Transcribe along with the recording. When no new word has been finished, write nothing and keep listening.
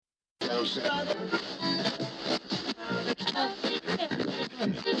Los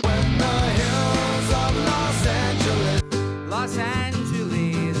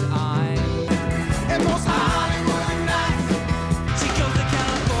Angeles, I'm and most Hollywood nights. She goes to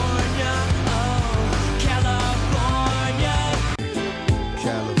California, oh, California.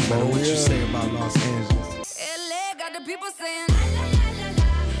 What you say about Los Angeles? LA got the people saying,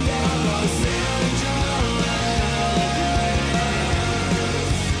 Los Angeles.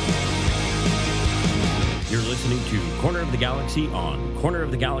 You're listening to Corner of the Galaxy on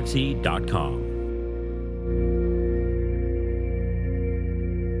cornerofthegalaxy.com.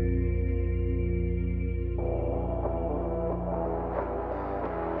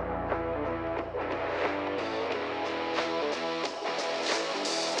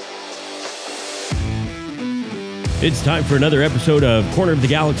 It's time for another episode of Corner of the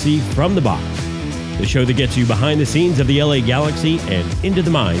Galaxy from the Box, the show that gets you behind the scenes of the LA Galaxy and into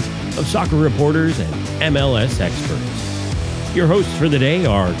the minds of soccer reporters and MLS experts. Your hosts for the day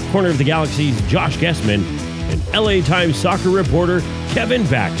are Corner of the Galaxy's Josh Gessman and LA Times soccer reporter Kevin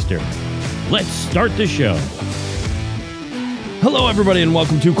Baxter. Let's start the show. Hello, everybody, and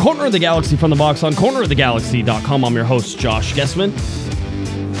welcome to Corner of the Galaxy from the Box on cornerofthegalaxy.com. I'm your host, Josh Gessman.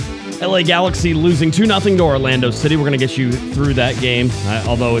 LA Galaxy losing 2-0 to Orlando City. We're going to get you through that game,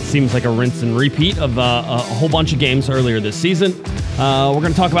 although it seems like a rinse and repeat of a whole bunch of games earlier this season. We're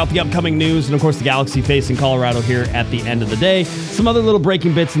going to talk about the upcoming news and, of course, the Galaxy facing Colorado here at the end of the day. Some other little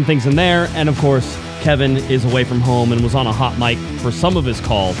breaking bits and things in there. And, of course, Kevin is away from home and was on a hot mic for some of his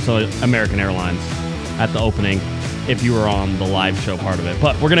calls, so American Airlines at the opening, if you were on the live show part of it.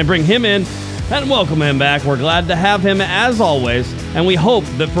 But we're going to bring him in and welcome him back. We're glad to have him as always, and we hope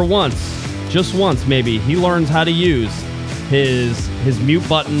that for once, just once maybe, he learns how to use his mute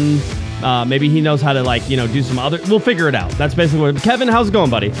button. Maybe he knows how to do some other. We'll figure it out. That's basically what. Kevin, how's it going,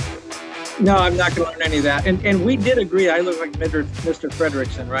 buddy? No, I'm not going to learn any of that. And we did agree. I look like Mr.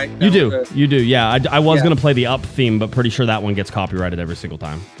 Fredrickson, right? You do. Yeah, I was going to play the Up theme, but pretty sure that one gets copyrighted every single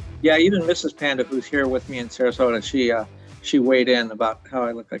time. Yeah, even Mrs. Panda, who's here with me in Sarasota, she weighed in about how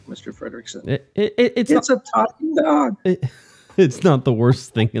I look like Mr. Fredrickson. It's a talking dog. It's not the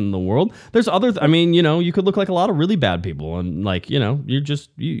worst thing in the world. There's other. You could look like a lot of really bad people, and you just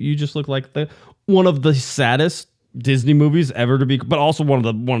look like one of the saddest Disney movies ever to be, but also one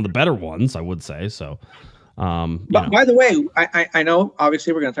of the better ones, I would say. So, but by the way, I know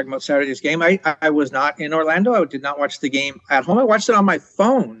obviously we're going to talk about Saturday's game. I was not in Orlando. I did not watch the game at home. I watched it on my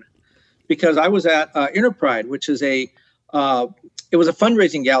phone because I was at Interpride, which is it was a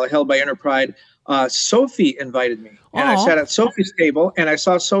fundraising gala held by Interpride. Sophie invited me, and I sat at Sophie's table, and I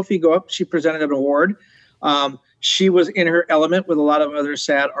saw Sophie go up. She presented an award. She was in her element with a lot of other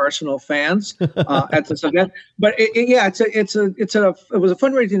sad Arsenal fans at this event. But it was a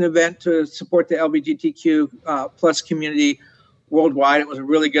fundraising event to support the LGBTQ plus community worldwide. It was a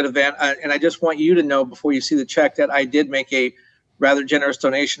really good event, and I just want you to know before you see the check that I did make a rather generous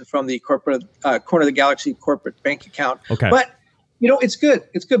donation from the corporate Corner of the Galaxy corporate bank account. Okay. But it's good.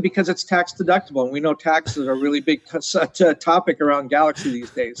 It's good because it's tax deductible, and we know taxes are a really big topic around Galaxy these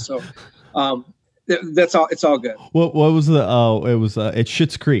days. So that's all. It's all good. What was the? It was it's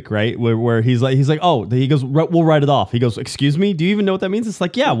Schitt's Creek, right? Where he goes, we'll write it off. He goes, excuse me, do you even know what that means? It's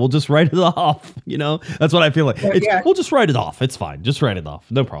like, yeah, we'll just write it off. That's what I feel like. We'll just write it off. It's fine. Just write it off.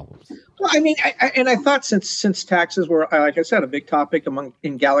 No problems. Well, I mean, I thought since taxes were, like I said, a big topic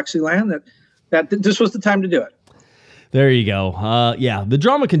in Galaxy Land, that this was the time to do it. There you go. The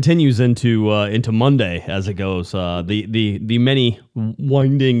drama continues into Monday as it goes. The many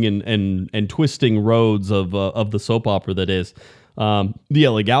winding and twisting roads of the soap opera that is the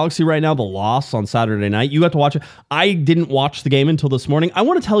LA Galaxy right now. The loss on Saturday night. You got to watch it. I didn't watch the game until this morning. I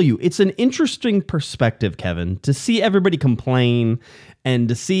want to tell you, it's an interesting perspective, Kevin, to see everybody complain and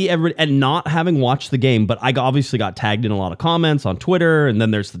to see everybody and not having watched the game. But I obviously got tagged in a lot of comments on Twitter, and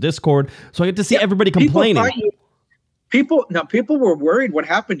then there's the Discord, so I get to see everybody complaining. People were worried what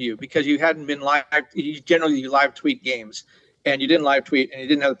happened to you because you hadn't been live. You live tweet games, and you didn't live tweet, and you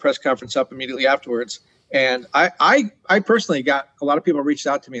didn't have the press conference up immediately afterwards. And I personally got a lot of people reached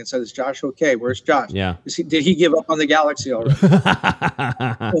out to me and said, "Is Josh okay? Where's Josh? Yeah, did he give up on the Galaxy already?"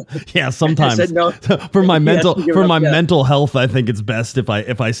 Yeah, sometimes. I said, no. For my mental health, I think it's best if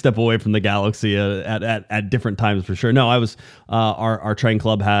I step away from the Galaxy at different times for sure. No, I was our train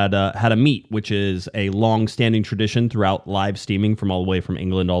club had a meet, which is a long-standing tradition throughout live steaming from all the way from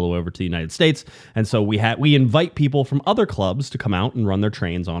England all the way over to the United States, and so we invite people from other clubs to come out and run their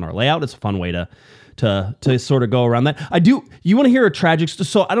trains on our layout. It's a fun way to to sort of go around that. You want to hear a tragic story?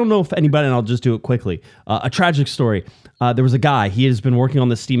 So I don't know if anybody, and I'll just do it quickly. A tragic story. There was a guy, he has been working on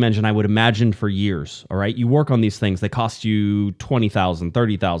this steam engine, I would imagine, for years. All right. You work on these things. They cost you $20,000,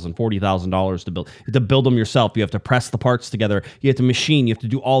 $30,000, $40,000 to build. You have to build them yourself. You have to press the parts together. You have to machine. You have to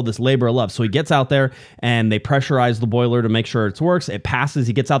do all this labor of love. So he gets out there and they pressurize the boiler to make sure it works. It passes.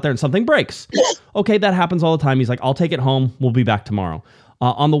 He gets out there and something breaks. Okay. That happens all the time. He's like, I'll take it home. We'll be back tomorrow.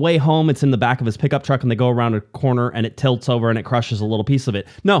 On the way home, it's in the back of his pickup truck, and they go around a corner, and it tilts over, and it crushes a little piece of it.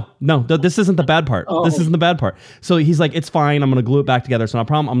 No, this isn't the bad part. This isn't the bad part. So he's like, it's fine. I'm going to glue it back together. It's not a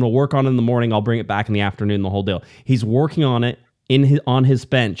problem. I'm going to work on it in the morning. I'll bring it back in the afternoon, the whole deal. He's working on it on his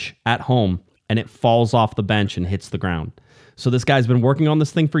bench at home, and it falls off the bench and hits the ground. So this guy's been working on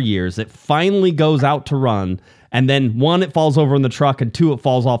this thing for years. It finally goes out to run, and then 1, it falls over in the truck, and 2, it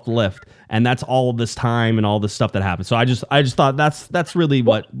falls off the lift. And that's all of this time and all this stuff that happens. So I just thought that's really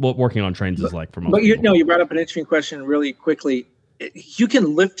what working on trains is like for most people. But you brought up an interesting question really quickly. You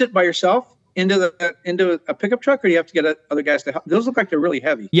can lift it by yourself into a pickup truck, or you have to get other guys to help? Those look like they're really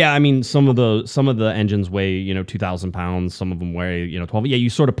heavy. Yeah, I mean, some of the engines weigh 2,000 pounds. Some of them weigh 12. Yeah, you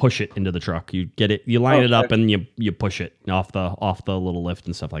sort of push it into the truck. You get it, you line it up, and you push it off the little lift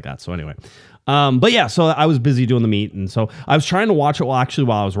and stuff like that. So anyway, but yeah, so I was busy doing the meet, and so I was trying to watch it. Well, actually,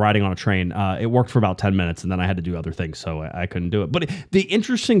 while I was riding on a train, it worked for about 10 minutes, and then I had to do other things, so I couldn't do it. But the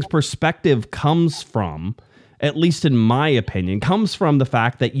interesting perspective comes from, at least in my opinion, comes from the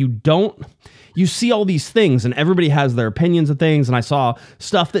fact that you see all these things and everybody has their opinions of things. And I saw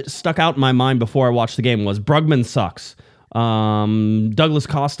stuff that stuck out in my mind before I watched the game was Brugman sucks. Douglas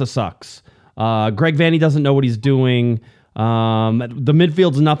Costa sucks. Greg Vanny doesn't know what he's doing. The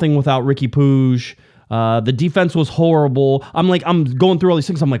midfield's nothing without Ricky Puig. The defense was horrible. I'm going through all these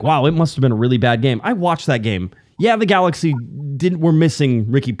things. I'm like, wow, it must have been a really bad game. I watched that game. Yeah, the Galaxy were missing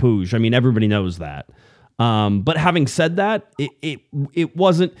Ricky Puig. I mean, everybody knows that. But having said that, it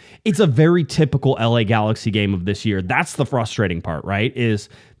wasn't. It's a very typical LA Galaxy game of this year. That's the frustrating part, right? Is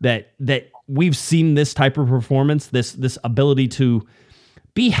that we've seen this type of performance, this ability to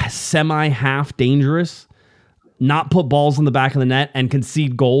be semi-half dangerous, not put balls in the back of the net, and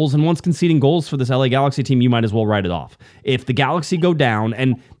concede goals. And once conceding goals for this LA Galaxy team, you might as well write it off. If the Galaxy go down,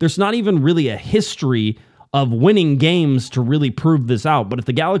 and there's not even really a history of winning games to really prove this out. But if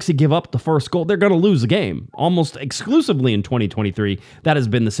the Galaxy give up the first goal, they're going to lose a game. Almost exclusively in 2023, that has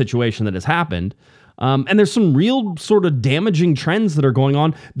been the situation that has happened. And there's some real sort of damaging trends that are going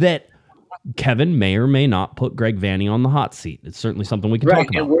on that Kevin may or may not put Greg Vanny on the hot seat. It's certainly something we can talk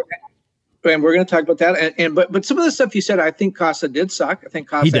about. And we're going to talk about that. But some of the stuff you said, I think Costa did suck. I think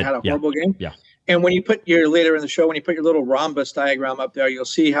Costa had a horrible game. Yeah. And when you put later in the show, when you put your little rhombus diagram up there, you'll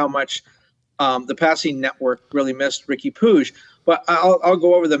see how much the passing network really missed Ricky Puig. But I'll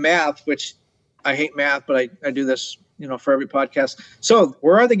go over the math, which I hate math, but I do this, for every podcast. So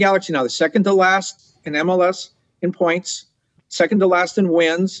where are the Galaxy now? The second to last in MLS in points, second to last in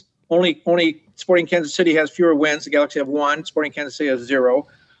wins. Only Sporting Kansas City has fewer wins. The Galaxy have 1. Sporting Kansas City has 0.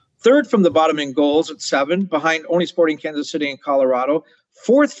 Third from the bottom in goals at 7, behind only Sporting Kansas City and Colorado.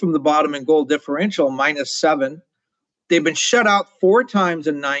 Fourth from the bottom in goal differential, -7. They've been shut out 4 times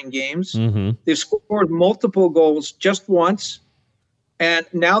in 9 games. Mm-hmm. They've scored multiple goals just once. And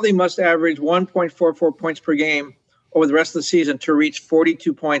now they must average 1.44 points per game over the rest of the season to reach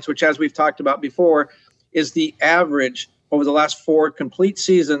 42 points, which, as we've talked about before, is the average over the last 4 complete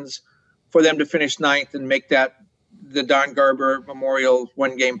seasons for them to finish 9th and make that the Don Garber Memorial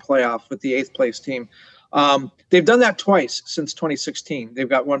 1-game playoff with the 8th place team. They've done that twice since 2016. They've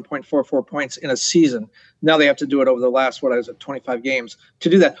got 1.44 points in a season. Now they have to do it over the last, 25 games to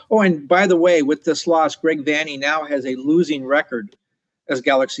do that. Oh, and by the way, with this loss, Greg Vanny now has a losing record as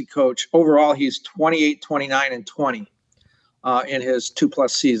Galaxy coach. Overall, he's 28, 29, and 20 in his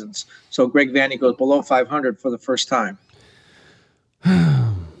 2+ seasons. So Greg Vanny goes below 500 for the first time.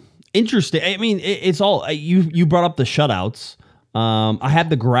 Interesting. I mean, it's all you brought up the shutouts. I had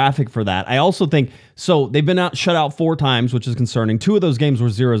the graphic for that. I also think so. They've been shut out 4 times, which is concerning. 2 of those games were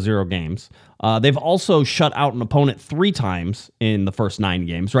 0-0 games. They've also shut out an opponent 3 times in the first 9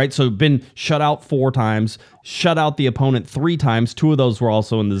 games, right? So been shut out 4 times, shut out the opponent 3 times. 2 of those were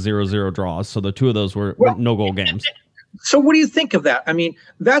also in the 0-0 draws. So the 2 of those were no-goal games. So what do you think of that? I mean,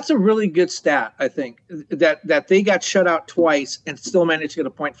 that's a really good stat, I think, that they got shut out twice and still managed to get a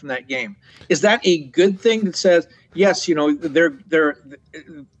point from that game. Is that a good thing that says, yes, they're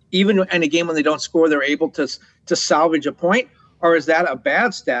even in a game when they don't score, they're able to salvage a point? Or is that a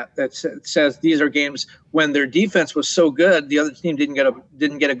bad stat that says these are games when their defense was so good, the other team didn't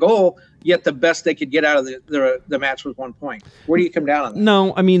get a goal, yet the best they could get out of the match was 1 point? Where do you come down on that?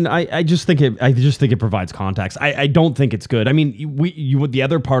 No, I mean, I just think it provides context. I don't think it's good. I mean, the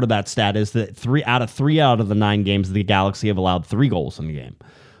other part of that stat is that 3 out of the 9 games the Galaxy have allowed 3 goals in the game.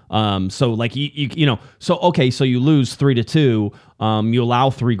 So like so you lose 3-2, you allow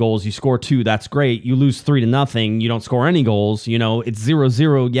 3 goals, you score 2, that's great. You lose 3-0, you don't score any goals, it's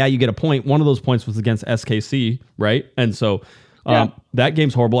 0-0. Yeah, you get a point. One of those points was against SKC, right? And so that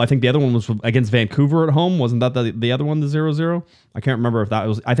game's horrible. I think the other one was against Vancouver at home. Wasn't that the other one, the 0-0? I can't remember if that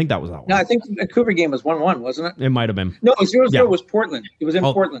was. I think that was that one. No, I think the Vancouver game was 1-1, wasn't it? It might have been. No, 0-0 was Portland. It was in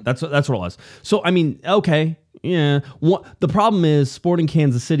Portland. That's what it was. So I mean, okay. Yeah. The problem is Sporting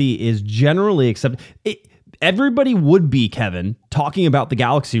Kansas City is generally accepted. Everybody would be, Kevin, talking about the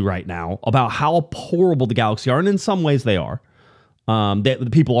Galaxy right now, about how horrible the Galaxy are, and in some ways they are. The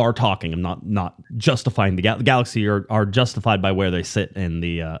people are talking. I'm not justifying the Galaxy are justified by where they sit in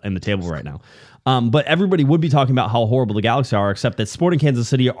the table right now. But everybody would be talking about how horrible the Galaxy are, except that Sporting Kansas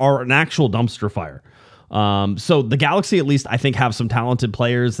City are an actual dumpster fire. So the Galaxy, at least, I think, have some talented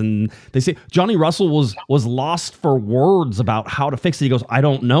players, and they say Johnny Russell was lost for words about how to fix it. He goes, I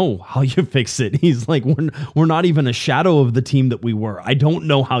don't know how you fix it. He's like, we're not even a shadow of the team that we were. I don't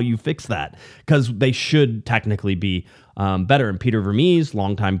know how you fix that, because they should technically be better. And Peter Vermees,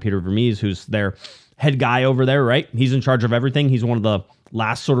 longtime Peter Vermees, who's their head guy over there, right? He's in charge of everything. He's one of the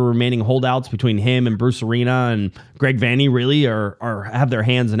last sort of remaining holdouts between him and Bruce Arena, and Greg Vanney really are have their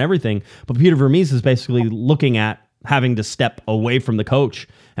hands in everything. But Peter Vermees is basically looking at having to step away from the coach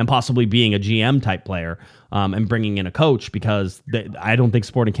and possibly being a GM type player, and bringing in a coach, because I don't think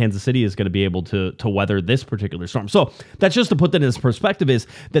Sporting Kansas City is going to be able to weather this particular storm. So that's just to put that in perspective, is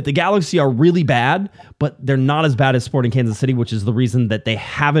that the Galaxy are really bad, but they're not as bad as Sporting Kansas City, which is the reason that they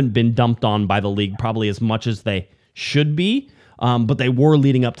haven't been dumped on by the league probably as much as they should be. But they were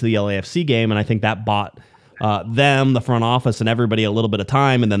leading up to the LAFC game, and I think that bought them, the front office, and everybody a little bit of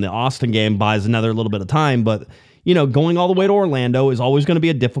time. And then the Austin game buys another little bit of time. But, going all the way to Orlando is always going to be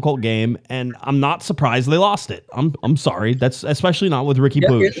a difficult game, and I'm not surprised they lost it. I'm sorry. That's especially not with Ricky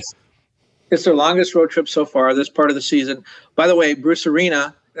Puig. It's their longest road trip so far this part of the season. By the way, Bruce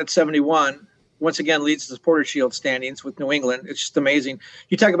Arena at 71 once again leads the Supporters' Shield standings with New England. It's just amazing.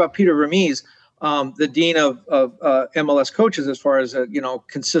 You talk about Peter Vermees, the dean of MLS coaches, as far as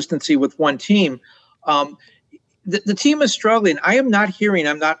consistency with one team. The team is struggling. I'm not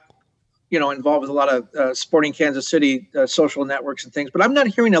involved with a lot of Sporting Kansas City social networks and things, but I'm not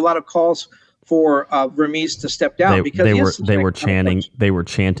hearing a lot of calls for Vermees to step down, because they were chanting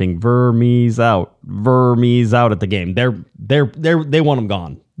Vermees out at the game. They want him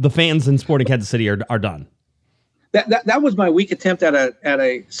gone. The fans in Sporting Kansas City are done. That was my weak attempt at a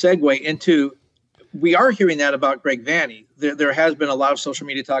segue into. We are hearing that about Greg Vanney. There has been a lot of social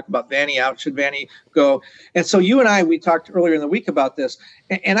media talk about Vanney out. Should Vanney go? And so you and I, we talked earlier in the week about this,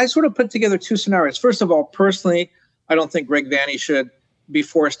 and I sort of put together 2 scenarios. First of all, personally, I don't think Greg Vanney should be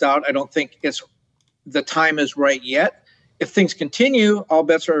forced out. I don't think the time is right yet. If things continue, all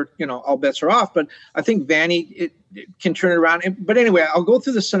bets are off. But I think Vanney it can turn it around. But anyway, I'll go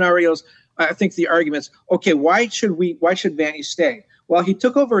through the scenarios. I think the arguments. Okay, why should Vanney stay? Well, he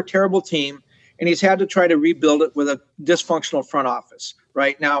took over a terrible team, and he's had to try to rebuild it with a dysfunctional front office.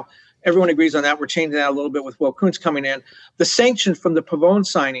 Right now, everyone agrees on that. We're changing that a little bit with Will Kuntz coming in. The sanction from the Pavone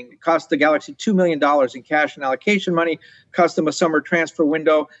signing cost the Galaxy $2 million in cash and allocation money, cost them a summer transfer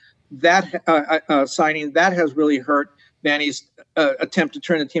window. That signing, that has really hurt Vanney's attempt to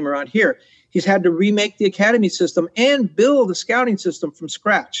turn the team around here. He's had to remake the academy system and build a scouting system from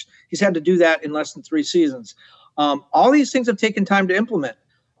scratch. He's had to do that in less than 3 seasons. All these things have taken time to implement.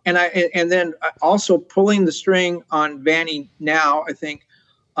 And then also pulling the string on Vanney now, I think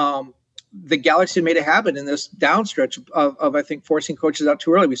the Galaxy made a habit in this downstretch of I think, forcing coaches out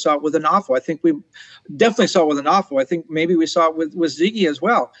too early. We saw it with Anafo. I think we definitely saw it with Anafo. I think maybe we saw it with Ziggy as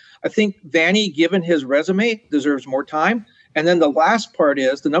well. I think Vanney, given his resume, deserves more time. And then the last part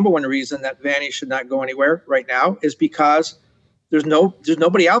is the number one reason that Vanney should not go anywhere right now is because there's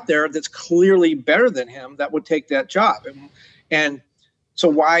nobody out there that's clearly better than him that would take that job. And so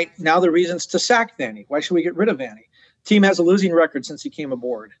why now the reasons to sack Vanney? Why should we get rid of Vanney? Team has a losing record since he came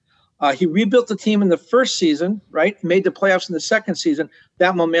aboard. He rebuilt the team in the first season, right? Made the playoffs in the second season.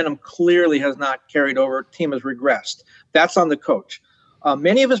 That momentum clearly has not carried over. Team has regressed. That's on the coach.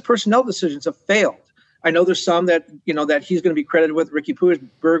 Many of his personnel decisions have failed. I know there's some that he's going to be credited with: Ricky Puig,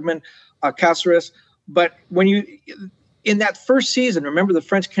 Bergman, Cáceres. But when in that first season, remember the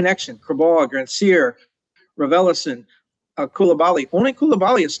French connection: Crabal, Grancière, Raveloson, Koulibaly. Only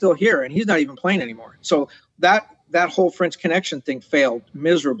Koulibaly is still here, and he's not even playing anymore. So that whole French connection thing failed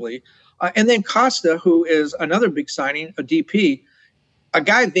miserably. And then Costa, who is another big signing, a DP, a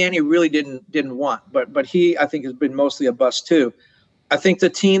guy Vanny really didn't want, but he, I think, has been mostly a bust too. I think the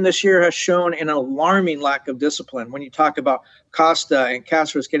team this year has shown an alarming lack of discipline. When you talk about Costa and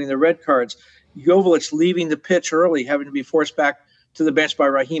Cáceres getting the red cards, Joveljic leaving the pitch early, having to be forced back to the bench by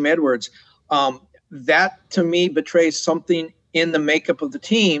Raheem Edwards, that to me betrays something in the makeup of the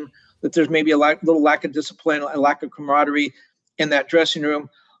team, that there's maybe a little lack of discipline, a lack of camaraderie in that dressing room.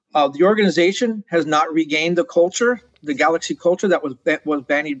 The organization has not regained the culture, the Galaxy culture that was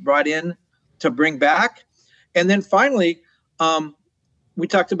Vanny brought in to bring back. And then finally, we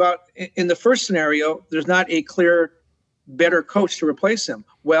talked about in the first scenario, there's not a clear, better coach to replace him.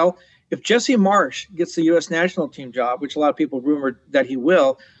 Well, if Jesse Marsch gets the U.S. national team job, which a lot of people rumored that he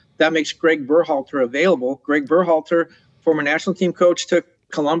will, that makes Greg Berhalter available. Greg Berhalter, former national team coach, took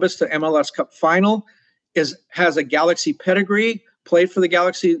Columbus to MLS Cup final, has a Galaxy pedigree, played for the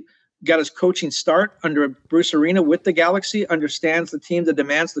Galaxy, got his coaching start under Bruce Arena with the Galaxy, understands the team, the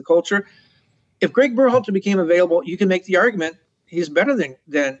demands, the culture. If Greg Berhalter became available, you can make the argument he's better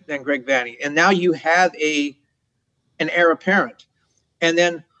than Greg Vanny. And now you have an heir apparent. And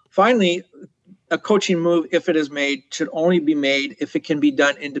then finally, a coaching move, if it is made, should only be made if it can be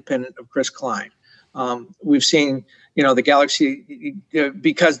done independent of Chris Klein. We've seen, the Galaxy,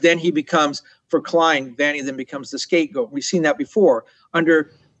 because then he becomes, for Klein, Vanny then becomes the scapegoat. We've seen that before.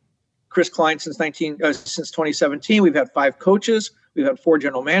 Under Chris Klein since 2017, we've had 5 coaches, we've had 4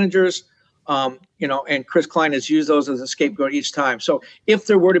 general managers, and Chris Klein has used those as a scapegoat each time. So if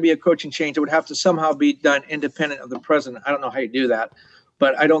there were to be a coaching change, it would have to somehow be done independent of the president. I don't know how you do that,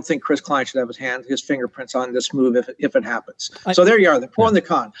 but I don't think Chris Klein should have his fingerprints on this move if it happens. So there you are, the pro and the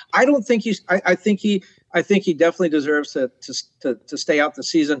con. I don't think I think he definitely deserves to stay out the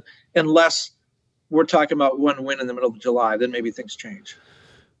season, unless we're talking about one win in the middle of July. Then maybe things change.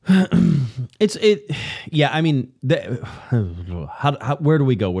 Yeah. I mean, where do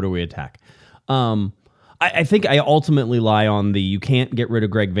we go? Where do we attack? I think I ultimately lie on you can't get rid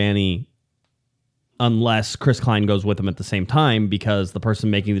of Greg Vanny unless Chris Klein goes with him at the same time, because the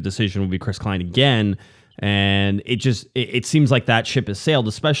person making the decision will be Chris Klein again. And it seems like that ship has sailed,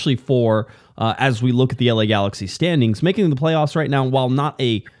 especially for, as we look at the LA Galaxy standings, making the playoffs right now, while not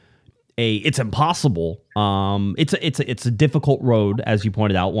it's impossible. It's a difficult road, as you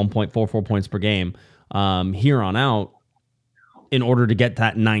pointed out, 1.44 points per game, here on out, in order to get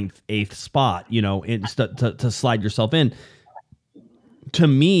that 9th, 8th spot, to slide yourself in. To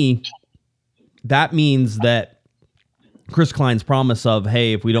me, that means that Chris Klein's promise of,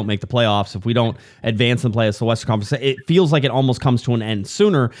 hey, if we don't make the playoffs, if we don't advance and play as the Western Conference, it feels like it almost comes to an end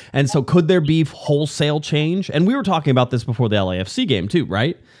sooner. And so could there be wholesale change? And we were talking about this before the LAFC game too,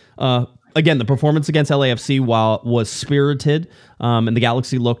 right? Again, the performance against LAFC, while was spirited, and the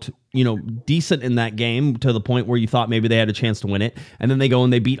Galaxy looked, decent in that game to the point where you thought maybe they had a chance to win it. And then they go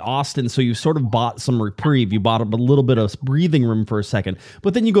and they beat Austin. So you sort of bought some reprieve. You bought a little bit of breathing room for a second.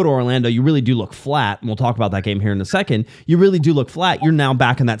 But then you go to Orlando, you really do look flat. And we'll talk about that game here in a second. You really do look flat. You're now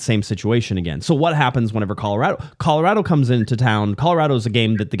back in that same situation again. So what happens whenever Colorado comes into town? Colorado is a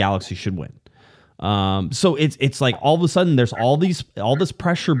game that the Galaxy should win. So it's like all of a sudden there's all this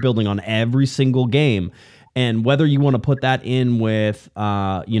pressure building on every single game. And whether you want to put that in with,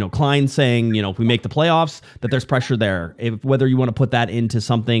 Klein saying, if we make the playoffs, that there's pressure there. Whether you want to put that into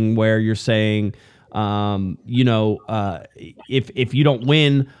something where you're saying, if you don't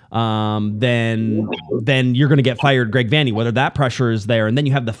win, then you're going to get fired, Greg Vanny, whether that pressure is there. And then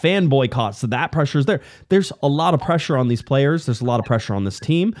you have the fan boycott, so that pressure is there. There's a lot of pressure on these players. There's a lot of pressure on this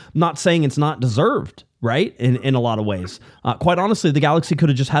team. I'm not saying it's not deserved, right? In a lot of ways. Quite honestly, the Galaxy could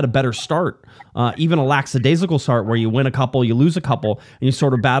have just had a better start. Even a lackadaisical start where you win a couple, you lose a couple, and you're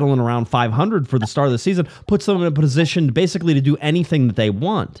sort of battling around 500 for the start of the season, puts them in a position basically to do anything that they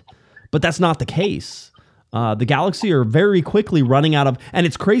want. But that's not the case. The Galaxy are very quickly running out of, and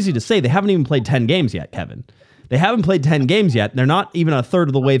it's crazy to say, they haven't even played 10 games yet, Kevin. They haven't played 10 games yet. They're not even a third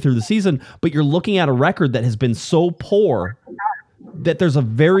of the way through the season, but you're looking at a record that has been so poor that there's a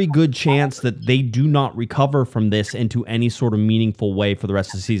very good chance that they do not recover from this into any sort of meaningful way for the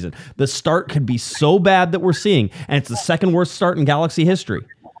rest of the season. The start could be so bad that we're seeing, and it's the second worst start in Galaxy history.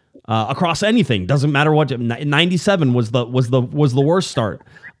 Across anything, doesn't matter what. 97 was the worst start.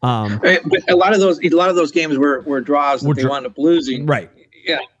 But a lot of those games were draws that they wound up losing. Right.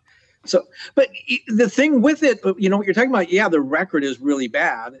 Yeah. So, but the thing with it, what you're talking about, the record is really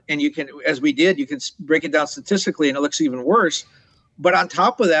bad, and you can, as we did, you can break it down statistically, and it looks even worse. But on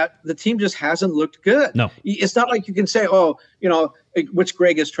top of that, the team just hasn't looked good. No. It's not like you can say, oh, which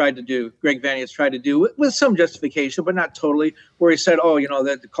Greg Vanney has tried to do with some justification, but not totally, where he said, oh,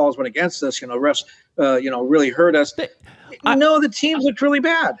 that the calls went against us, refs, really hurt us. No, the teams looked really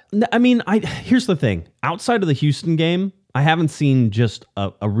bad. I mean, here's the thing. Outside of the Houston game, I haven't seen just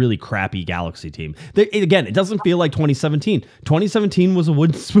a really crappy Galaxy team. Again, it doesn't feel like 2017. 2017 was a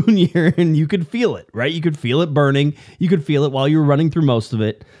wooden spoon year, and you could feel it, right? You could feel it burning. You could feel it while you were running through most of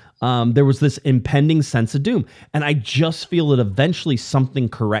it. There was this impending sense of doom. And I just feel that eventually something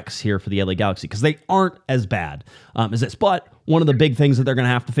corrects here for the LA Galaxy, because they aren't as bad as this. But one of the big things that they're going to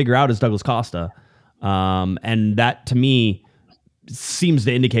have to figure out is Douglas Costa. And that, to me, seems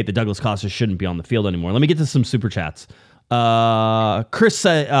to indicate that Douglas Costa shouldn't be on the field anymore. Let me get to some super chats. Chris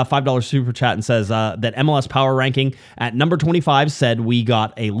said $5 super chat and says that MLS Power Ranking at number 25 said we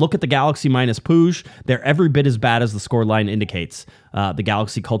got a look at the Galaxy minus Puig. They're every bit as bad as the scoreline indicates. The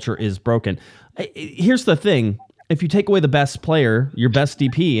Galaxy culture is broken. Here's the thing. If you take away the best player, your best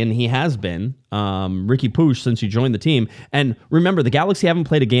DP, and he has been, Riqui Puig, since you joined the team. And remember, the Galaxy haven't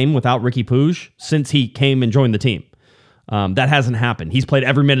played a game without Riqui Puig since he came and joined the team. That hasn't happened. He's played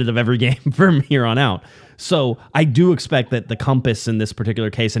every minute of every game from here on out. So I do expect that the compass in this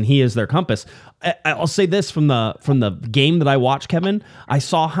particular case, and he is their compass. I'll say this from the game that I watched, Kevin. I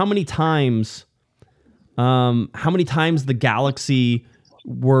saw how many times the Galaxy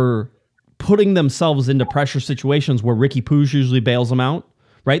were putting themselves into pressure situations where Riqui Puig usually bails them out.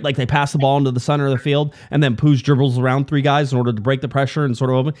 Right? Like they pass the ball into the center of the field and then Puig dribbles around three guys in order to break the pressure and sort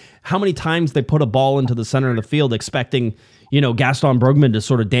of open. How many times they put a ball into the center of the field expecting, Gaston Brugman to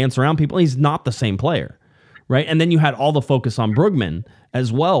sort of dance around people. He's not the same player. Right? And then you had all the focus on Brugman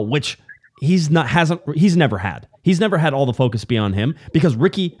as well, which he's never had. He's never had all the focus be on him because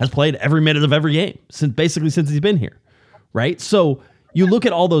Riqui has played every minute of every game since he's been here. Right? So you look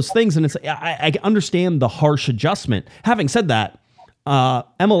at all those things and I understand the harsh adjustment. Having said that,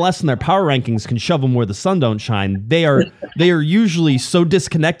 MLS and their power rankings can shove them where the sun don't shine. They are usually so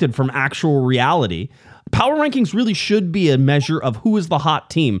disconnected from actual reality. Power rankings really should be a measure of who is the hot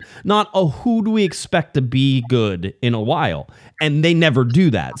team, not who do we expect to be good in a while. And they never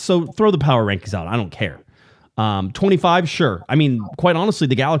do that. So throw the power rankings out. I don't care. 25, sure. I mean, quite honestly,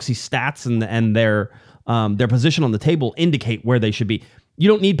 the Galaxy stats and their position on the table indicate where they should be. You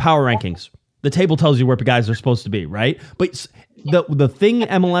don't need power rankings. The table tells you where the guys are supposed to be, right? But the thing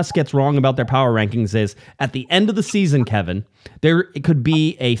MLS gets wrong about their power rankings is at the end of the season, Kevin, it could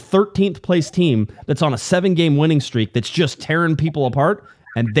be a 13th place team that's on a 7-game winning streak that's just tearing people apart,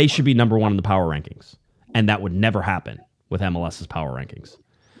 and they should be number one in the power rankings. And that would never happen with MLS's power rankings.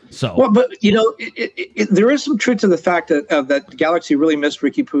 So, well, but there is some truth to the fact that that Galaxy really missed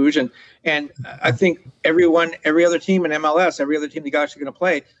Riqui Puig, and I think every other team in MLS, every other team the Galaxy are going to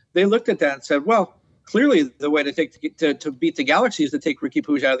play, they looked at that and said, well, clearly the way to beat the Galaxy is to take Riqui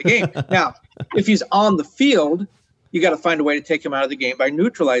Puig out of the game. Now, if he's on the field, you got to find a way to take him out of the game by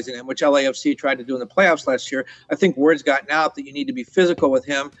neutralizing him, which LAFC tried to do in the playoffs last year. I think word's gotten out that you need to be physical with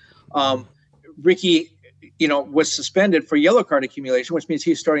him. Riqui, was suspended for yellow card accumulation, which means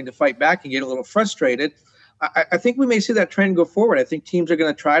he's starting to fight back and get a little frustrated. I think we may see that trend go forward. I think teams are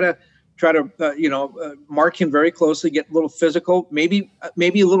going to try to mark him very closely, get a little physical, maybe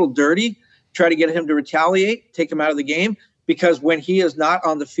a little dirty, try to get him to retaliate, take him out of the game, because when he is not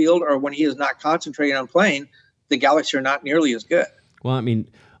on the field or when he is not concentrating on playing, the Galaxy are not nearly as good. Well, I mean,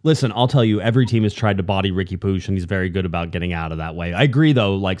 listen, I'll tell you, every team has tried to body Riqui Puig, and he's very good about getting out of that way. I agree,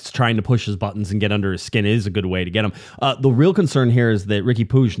 though, like trying to push his buttons and get under his skin is a good way to get him. The real concern here is that Riqui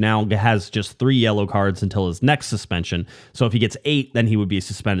Puig now has just 3 yellow cards until his next suspension. So if he gets 8, then he would be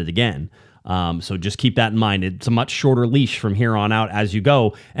suspended again. So just keep that in mind. It's a much shorter leash from here on out as you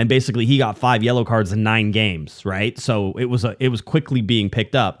go. And basically, he got 5 yellow cards in 9 games, right? So it was quickly being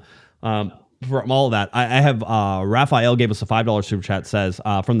picked up. From all of that, I have Raphael gave us a $5 super chat, says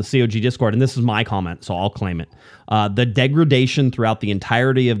from the COG Discord, and this is my comment, so I'll claim it. The degradation throughout the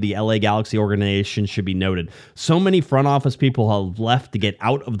entirety of the LA Galaxy organization should be noted. So many front office people have left to get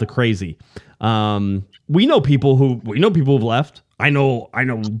out of the crazy. We know people who've left. I know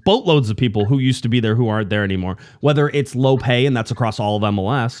boatloads of people who used to be there who aren't there anymore. Whether it's low pay, and that's across all of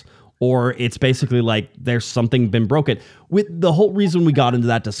MLS, or it's basically like there's something been broken. With the whole reason we got into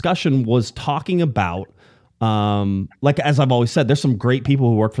that discussion was talking about, like as I've always said, there's some great people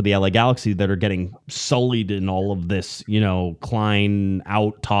who work for the LA Galaxy that are getting sullied in all of this, Klein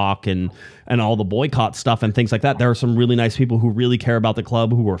out talk and all the boycott stuff and things like that. There are some really nice people who really care about the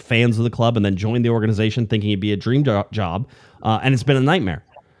club, who are fans of the club, and then joined the organization thinking it'd be a dream job, and it's been a nightmare.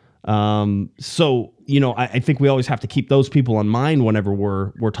 So, I think we always have to keep those people in mind whenever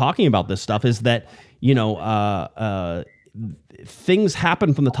we're talking about this stuff, is that, things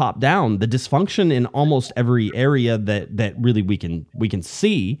happen from the top down. The dysfunction in almost every area that really we can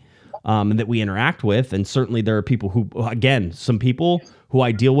see, and that we interact with. And certainly there are people who, again, some people who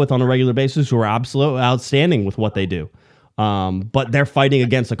I deal with on a regular basis who are absolutely outstanding with what they do. But they're fighting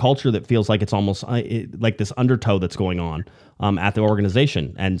against a culture that feels like it's almost like this undertow that's going on at the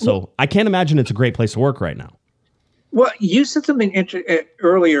organization. And so I can't imagine it's a great place to work right now. Well, you said something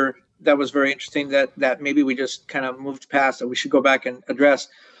earlier that was very interesting that maybe we just kind of moved past, that we should go back and address.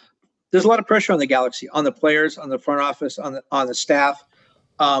 There's a lot of pressure on the Galaxy, on the players, on the front office, on the staff.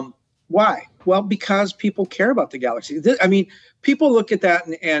 Why? Well, because people care about the Galaxy. People look at that,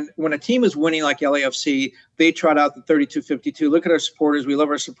 and when a team is winning like LAFC, they trot out the 32-52. Look at our supporters. We love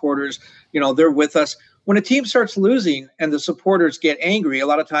our supporters. They're with us. When a team starts losing and the supporters get angry, a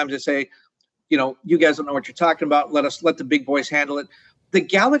lot of times they say, you guys don't know what you're talking about. Let the big boys handle it. The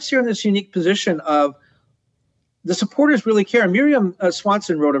Galaxy are in this unique position of the supporters really care. Miriam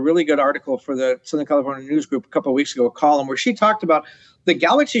Swanson wrote a really good article for the Southern California News Group a couple of weeks ago, a column where she talked about the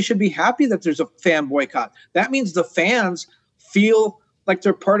Galaxy should be happy that there's a fan boycott. That means the fans feel like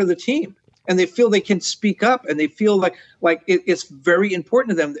they're part of the team, and they feel they can speak up, and they feel like it's very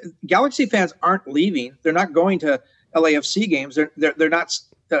important to them. Galaxy fans aren't leaving. They're not going to LAFC games. They're not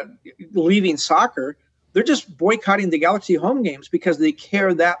leaving soccer. They're just boycotting the Galaxy home games because they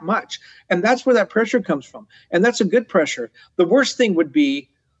care that much. And that's where that pressure comes from. And that's a good pressure. The worst thing would be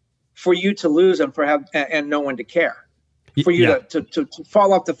for you to lose and no one to care. For you to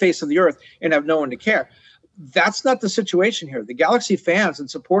fall off the face of the earth and have no one to care. That's not the situation here. The Galaxy fans and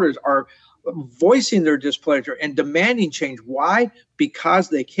supporters are voicing their displeasure and demanding change. Why? Because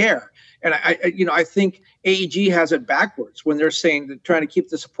they care. And I think AEG has it backwards when they're saying they're trying to keep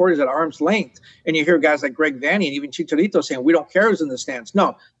the supporters at arm's length. And you hear guys like Greg Vanny and even Chicharito saying, we don't care who's in the stands.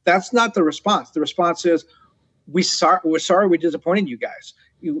 No, that's not the response. The response is, we're sorry we disappointed you guys.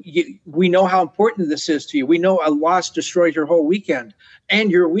 We know how important this is to you. We know a loss destroys your whole weekend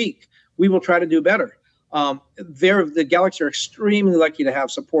and your week. We will try to do better. The Galaxy are extremely lucky to have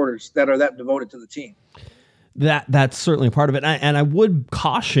supporters that are that devoted to the team. That's certainly a part of it. And I would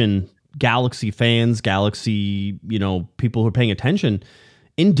caution Galaxy fans, Galaxy, people who are paying attention.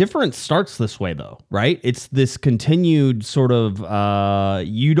 Indifference starts this way, though, right? It's this continued sort of,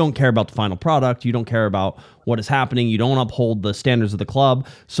 you don't care about the final product. You don't care about what is happening. You don't uphold the standards of the club,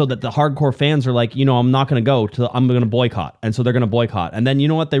 so that the hardcore fans are like, I'm not going to go I'm going to boycott. And so they're going to boycott. And then you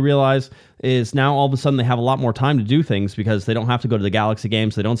know what they realize is now all of a sudden they have a lot more time to do things because they don't have to go to the Galaxy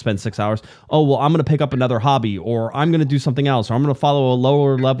games. They don't spend 6 hours. Oh, well, I'm going to pick up another hobby, or I'm going to do something else, or I'm going to follow a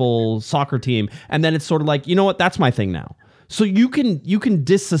lower level soccer team. And then it's sort of like, you know what? That's my thing now. So you can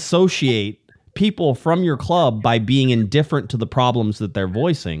disassociate people from your club by being indifferent to the problems that they're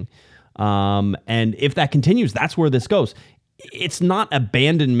voicing. And if that continues, that's where this goes. It's not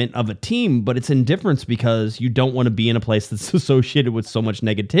abandonment of a team, but it's indifference because you don't want to be in a place that's associated with so much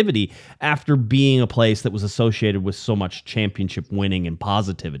negativity after being a place that was associated with so much championship winning and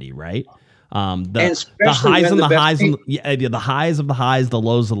positivity, right? The highs and the highs, the highs of the highs, the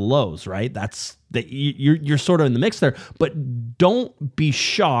lows of the lows, right? You're sort of in the mix there, but don't be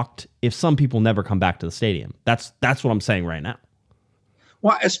shocked if some people never come back to the stadium. That's what I'm saying right now.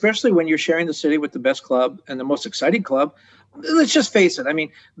 Well, especially when you're sharing the city with the best club and the most exciting club. Let's just face it. I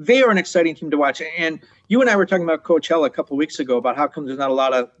mean, they are an exciting team to watch. And you and I were talking about Coachella a couple of weeks ago about how come there's not a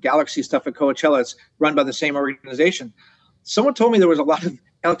lot of Galaxy stuff at Coachella. It's run by the same organization. Someone told me there was a lot of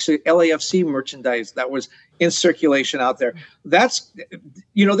LAFC merchandise that was in circulation out there. That's,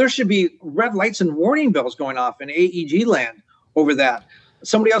 there should be red lights and warning bells going off in AEG land over that.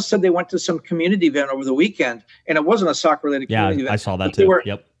 Somebody else said they went to some community event over the weekend, and it wasn't a soccer-related community event. Yeah, I saw that too.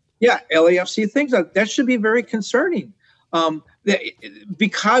 LAFC things. That should be very concerning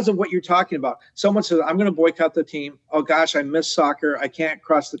because of what you're talking about. Someone says, I'm going to boycott the team. Oh, gosh, I miss soccer. I can't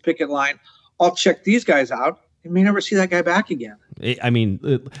cross the picket line. I'll check these guys out. You may never see that guy back again. We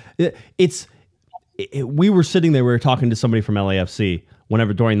were sitting there, we were talking to somebody from LAFC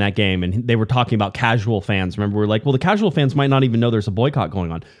during that game, and they were talking about casual fans. Remember, we're like, well, the casual fans might not even know there's a boycott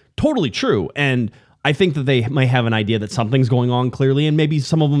going on. Totally true. And I think that they might have an idea that something's going on clearly, and maybe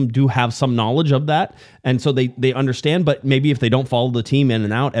some of them do have some knowledge of that. And so they understand, but maybe if they don't follow the team in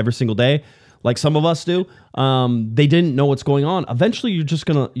and out every single day, like some of us do, they didn't know what's going on. Eventually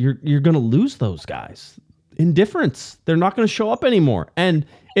you're gonna lose those guys. Indifference. They're not going to show up anymore. And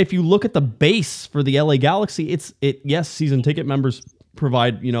if you look at the base for the LA Galaxy, yes, season ticket members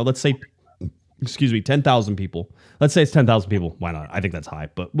provide, let's say 10,000 people. Let's say it's 10,000 people. Why not? I think that's high,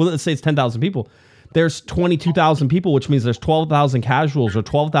 but let's say it's 10,000 people. There's 22,000 people, which means there's 12,000 casuals or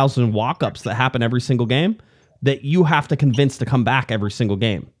 12,000 walk-ups that happen every single game that you have to convince to come back every single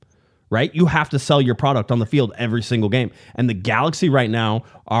game, right? You have to sell your product on the field every single game. And the Galaxy right now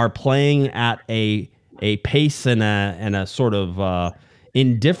are playing at a pace and a sort of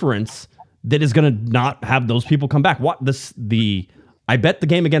indifference that is going to not have those people come back. I bet the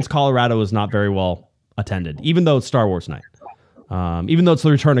game against Colorado is not very well attended, even though it's Star Wars night, even though it's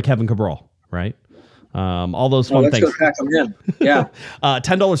the return of Kevin Cabral, right? All those fun things. Let's go pack them in. Yeah.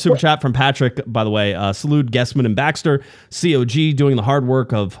 $10 super chat from Patrick, by the way. Salute Guessman and Baxter. COG doing the hard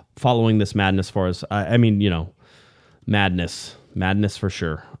work of following this madness for us. Madness for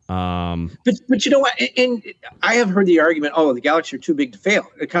sure. But you know what? And I have heard the argument, the Galaxy are too big to fail.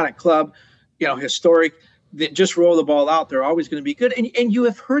 A kind of club, historic, that just roll the ball out. They're always going to be good. And you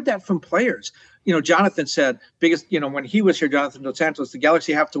have heard that from players. Jonathan said, when he was here, Jonathan Dos Santos, the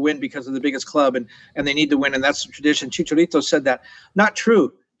Galaxy have to win because of the biggest club and they need to win. And that's the tradition. Chicharito said that. Not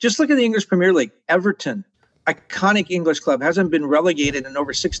true. Just look at the English Premier League. Everton, iconic English club, hasn't been relegated in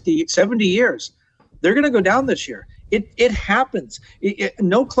over 60, 70 years. They're going to go down this year. It happens.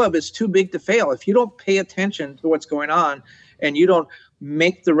 No club is too big to fail. If you don't pay attention to what's going on and you don't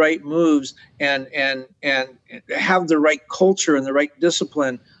make the right moves and have the right culture and the right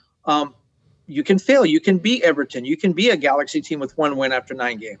discipline, you can fail. You can be Everton. You can be a Galaxy team with one win after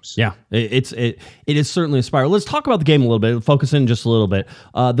 9 games. Yeah, it is certainly a spiral. Let's talk about the game a little bit. Focus in just a little bit.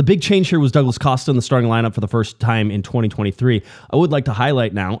 The big change here was Douglas Costa in the starting lineup for the first time in 2023. I would like to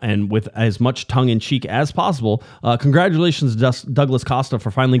highlight now, and with as much tongue-in-cheek as possible, congratulations to Douglas Costa for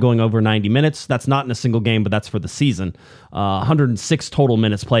finally going over 90 minutes. That's not in a single game, but that's for the season. 106 total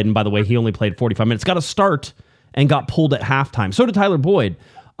minutes played, and by the way, he only played 45 minutes. Got a start and got pulled at halftime. So did Tyler Boyd.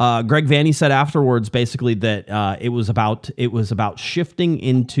 Greg Vanney said afterwards, basically, that it was about shifting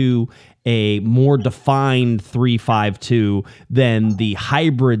into a more defined 3-5-2 than the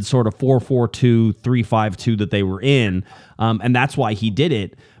hybrid sort of 4-4-2, 3-5-2 that they were in, and that's why he did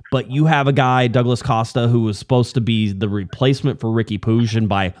it. But you have a guy, Douglas Costa, who was supposed to be the replacement for Ricky Puig, and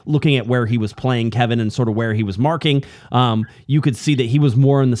by looking at where he was playing Kevin and sort of where he was marking, you could see that he was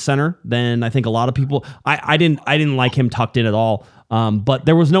more in the center than I think a lot of people. I didn't like him tucked in at all. But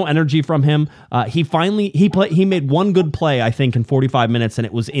there was no energy from him. He made one good play, I think, in 45 minutes, and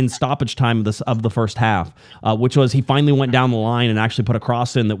it was in stoppage time of the first half, which was he finally went down the line and actually put a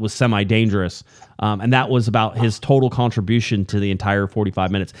cross in that was semi-dangerous. And that was about his total contribution to the entire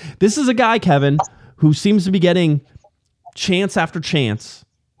 45 minutes. This is a guy, Kevin, who seems to be getting chance after chance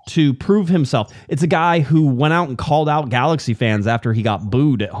to prove himself. It's a guy who went out and called out Galaxy fans after he got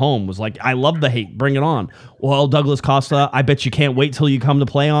booed at home, was like, I love the hate, bring it on. Well, Douglas Costa, I bet you can't wait till you come to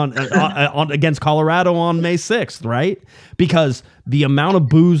play on against Colorado on May 6th, right? Because the amount of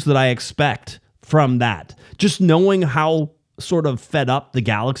boos that I expect from that, just knowing how sort of fed up the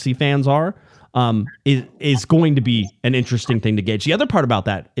Galaxy fans are, is going to be an interesting thing to gauge. The other part about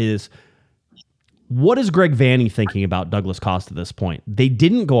that is, what is Greg Vanney thinking about Douglas Costa at this point? They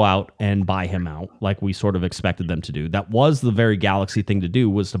didn't go out and buy him out like we sort of expected them to do. That was the very Galaxy thing to do,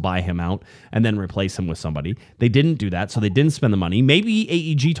 was to buy him out and then replace him with somebody. They didn't do that, so they didn't spend the money. Maybe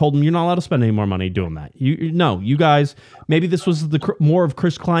AEG told them, you're not allowed to spend any more money doing that. You guys, maybe this was more of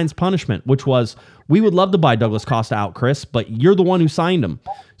Chris Klein's punishment, which was, we would love to buy Douglas Costa out, Chris, but you're the one who signed him.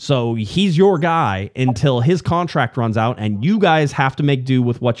 So he's your guy until his contract runs out, and you guys have to make do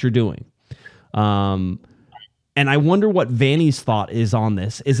with what you're doing. And I wonder what Vanney's thought is on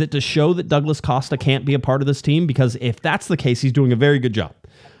this. Is it to show that Douglas Costa can't be a part of this team? Because if that's the case, he's doing a very good job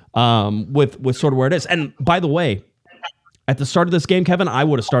with sort of where it is. And by the way, at the start of this game, Kevin, I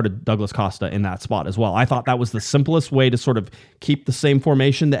would have started Douglas Costa in that spot as well. I thought that was the simplest way to sort of keep the same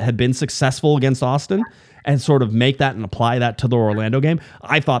formation that had been successful against Austin and sort of make that and apply that to the Orlando game.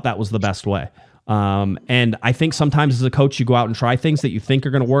 I thought that was the best way. And I think sometimes as a coach, you go out and try things that you think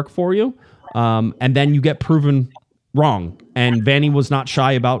are going to work for you. And then you get proven wrong. And Vanney was not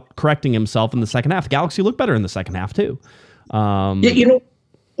shy about correcting himself in the second half. The Galaxy looked better in the second half, too. One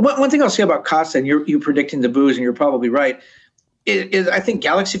thing I'll say about Costa, and you're predicting the boos, and you're probably right, is I think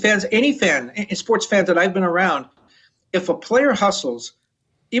Galaxy fans, any fan, sports fans that I've been around, if a player hustles,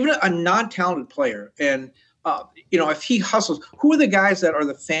 even a non-talented player, and if he hustles, who are the guys that are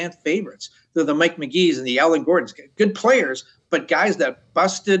the fan favorites? They're the Mike McGee's and the Alan Gordons, good players, but guys that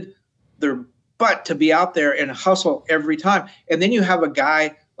busted their butt to be out there and hustle every time. And then you have a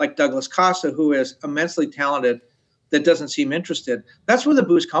guy like Douglas Costa, who is immensely talented, that doesn't seem interested. That's where the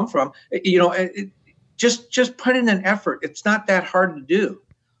boos come from. Just put in an effort. It's not that hard to do.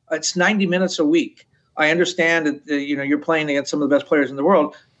 It's 90 minutes a week. I understand that you're playing against some of the best players in the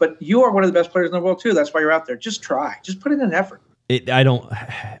world, but you are one of the best players in the world too. That's why you're out there. Just try. Just put in an effort.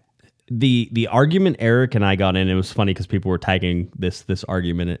 The argument Eric and I got in, it was funny because people were tagging this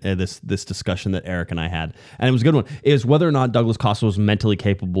argument, this discussion that Eric and I had, and it was a good one, is whether or not Douglas Costa was mentally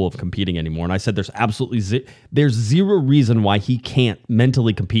capable of competing anymore. And I said there's absolutely there's zero reason why he can't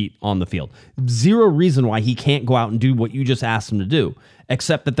mentally compete on the field. Zero reason why he can't go out and do what you just asked him to do,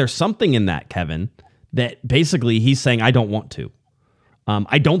 except that there's something in that, Kevin, that basically he's saying, I don't want to.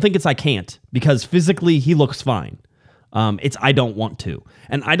 I don't think it's I can't, because physically he looks fine. It's I don't want to.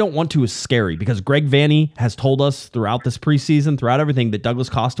 And I don't want to is scary, because Greg Vanney has told us throughout this preseason, throughout everything, that Douglas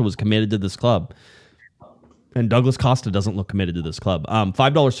Costa was committed to this club. And Douglas Costa doesn't look committed to this club.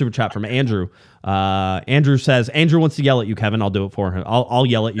 $5 super chat from Andrew. Andrew says, Andrew wants to yell at you, Kevin. I'll do it for him. I'll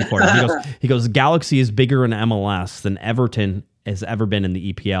yell at you for him. He goes, Galaxy is bigger in MLS than Everton has ever been in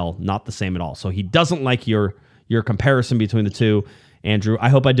the EPL. Not the same at all. So he doesn't like your comparison between the two. Andrew, I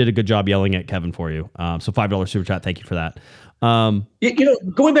hope I did a good job yelling at Kevin for you. So $5 super chat. Thank you for that.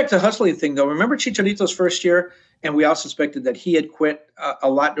 Going back to the hustling thing, though, remember Chicharito's first year? And we all suspected that he had quit a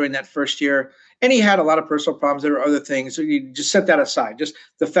lot during that first year. And he had a lot of personal problems. There were other things. So you just set that aside. Just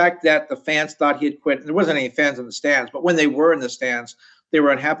the fact that the fans thought he had quit. And there wasn't any fans in the stands. But when they were in the stands, they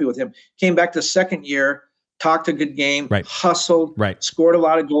were unhappy with him. Came back the second year, talked a good game, hustled, scored a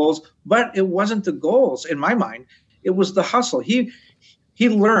lot of goals. But it wasn't the goals, in my mind. It was the hustle. He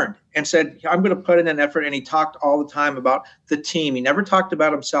learned and said, I'm going to put in an effort. And he talked all the time about the team. He never talked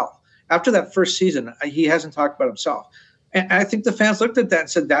about himself. After that first season, he hasn't talked about himself. And I think the fans looked at that and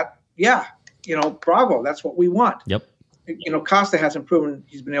said bravo, that's what we want. Yep. Costa hasn't proven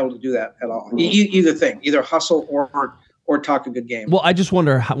he's been able to do that at all. Either hustle or talk a good game. Well, I just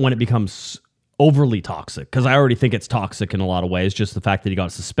wonder when it becomes overly toxic, because I already think it's toxic in a lot of ways. Just the fact that he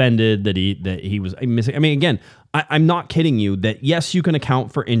got suspended, that he was missing. I mean, again, I'm not kidding you that yes, you can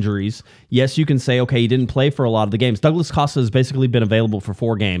account for injuries. Yes, you can say, okay, he didn't play for a lot of the games. Douglas Costa has basically been available for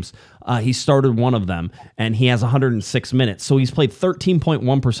 4 games. He started one of them, and he has 106 minutes. So he's played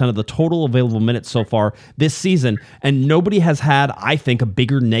 13.1% of the total available minutes so far this season, and nobody has had, I think, a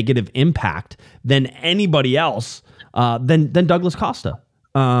bigger negative impact than anybody else than Douglas Costa.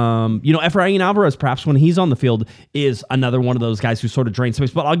 Efrain Alvarez, perhaps when he's on the field, is another one of those guys who sort of drains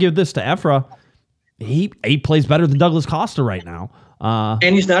space. But I'll give this to Efra. He plays better than Douglas Costa right now.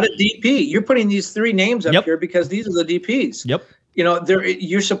 And he's not a DP. You're putting these 3 names up here because these are the DPs. Yep.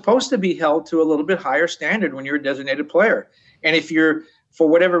 You're supposed to be held to a little bit higher standard when you're a designated player. And if you're, for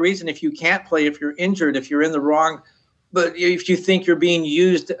whatever reason, if you can't play, if you're injured, if you're in the wrong, but if you think you're being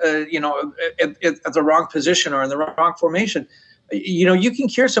used, at the wrong position or in the wrong formation, you can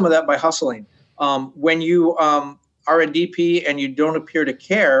cure some of that by hustling. When you are a DP and you don't appear to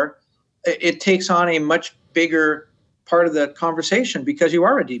care, it takes on a much bigger part of the conversation because you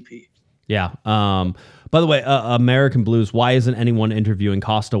are a DP. Yeah. By the way, American Blues, why isn't anyone interviewing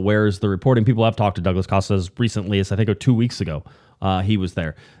Costa? Where is the reporting? People have talked to Douglas Costa as recently as, I think, 2 weeks ago. He was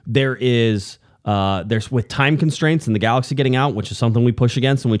there. There's with time constraints and the Galaxy getting out, which is something we push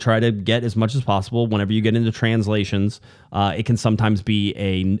against and we try to get as much as possible. Whenever you get into translations, it can sometimes be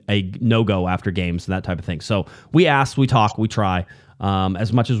a no-go after games and that type of thing. So we ask, we talk, we try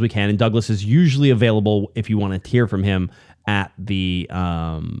as much as we can. And Douglas is usually available if you want to hear from him at the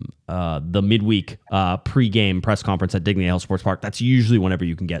midweek pre-game press conference at Dignity Health Sports Park. That's usually whenever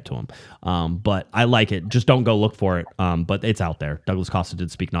you can get to him. But I like it. Just don't go look for it. But it's out there. Douglas Costa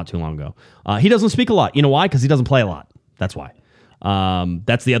did speak not too long ago. He doesn't speak a lot. You know why? Because he doesn't play a lot. That's why.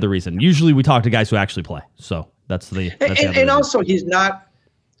 That's the other reason. Usually we talk to guys who actually play. So that's the other reason. Also he's not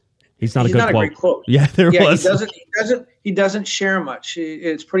a great quote. Yeah, was. He doesn't share much.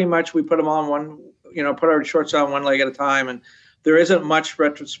 It's pretty much we put him on one. Put our shorts on one leg at a time, and there isn't much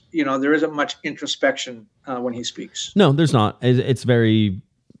introspection when he speaks. No, there's not. It's very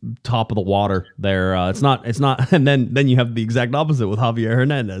top of the water there. It's not. And then you have the exact opposite with Javier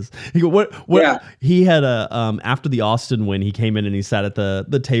Hernandez. What? Yeah. He had after the Austin win, he came in and he sat at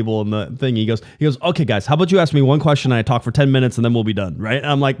the table and the thing. He goes, okay, guys, how about you ask me one question and I talk for 10 minutes and then we'll be done, right? And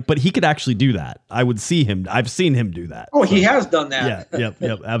I'm like, but he could actually do that. I've seen him do that. Oh, so, he has done that. Yeah.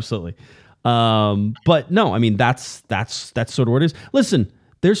 Yep. Absolutely. But no, I mean, that's sort of what it is. Listen,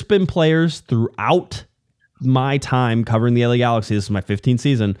 there's been players throughout my time covering the LA Galaxy, this is my 15th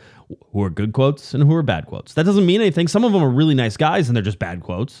season, who are good quotes and who are bad quotes. That doesn't mean anything. Some of them are really nice guys and they're just bad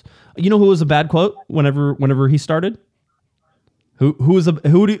quotes. You know who was a bad quote whenever he started? Who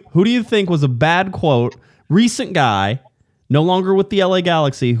do you think was a bad quote? Recent guy, no longer with the LA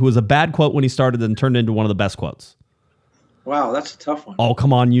Galaxy, who was a bad quote when he started and turned into one of the best quotes. Wow, that's a tough one. Oh,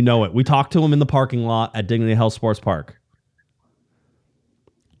 come on, you know it. We talked to him in the parking lot at Dignity Health Sports Park.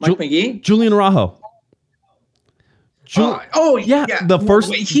 Mike McGee? Julian Araujo. Yeah. The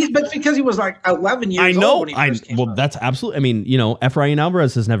first, but because he was like 11 years old when he first came out. That's absolutely. I mean, Efrain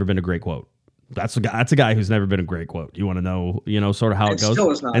Alvarez has never been a great quote. That's a guy who's never been a great quote. You want to know, sort of how it goes.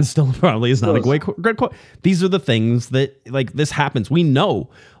 Still is not. And still probably is not a great quote. These are the things that, like, this happens. We know.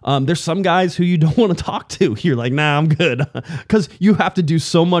 There's some guys who you don't want to talk to. You're like, nah, I'm good. Because you have to do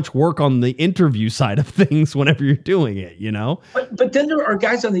so much work on the interview side of things whenever you're doing it, But then there are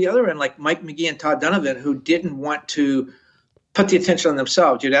guys on the other end, like Mike McGee and Todd Donovan, who didn't want to put the attention on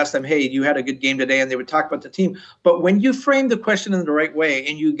themselves. You'd ask them, hey, you had a good game today, and they would talk about the team. But when you framed the question in the right way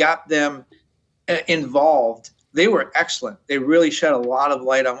and you got them involved, they were excellent. They really shed a lot of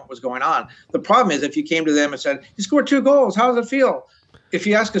light on what was going on. The problem is if you came to them and said, you scored 2 goals, how does it feel? If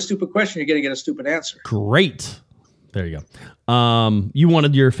you ask a stupid question, you're going to get a stupid answer. Great. There you go. You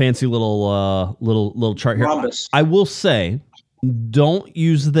wanted your fancy little chart here. Rhombus. I will say, don't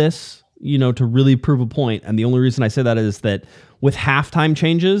use this, to really prove a point. And the only reason I say that is that with halftime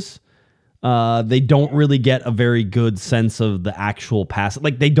changes, they don't really get a very good sense of the actual pass.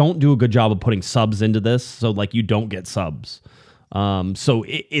 Like, they don't do a good job of putting subs into this, so like you don't get subs. So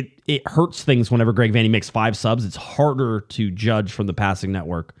it hurts things whenever Greg Vanney makes 5 subs. It's harder to judge from the passing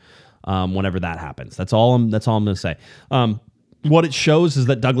network whenever that happens. That's all I'm going to say. What it shows is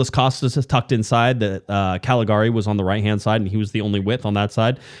that Douglas Costa is tucked inside, that Caligari was on the right-hand side, and he was the only width on that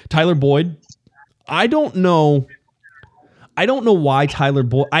side. Tyler Boyd, I don't know why Tyler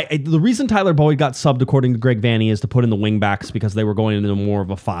Boyd. The reason Tyler Boyd got subbed, according to Greg Vanney, is to put in the wingbacks because they were going into more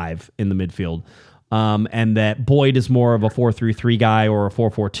of a 5 in the midfield. And that Boyd is more of a 4-3-3 guy or a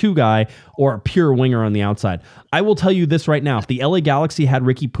 4-4-2 guy or a pure winger on the outside. I will tell you this right now. If the LA Galaxy had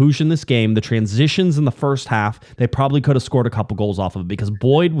Ricky Puig in this game, the transitions in the first half, they probably could have scored a couple goals off of it because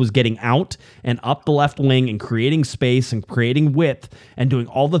Boyd was getting out and up the left wing and creating space and creating width and doing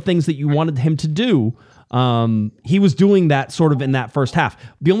all the things that you wanted him to do. He was doing that sort of in that first half.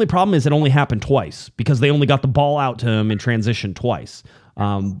 The only problem is it only happened twice because they only got the ball out to him in transition twice.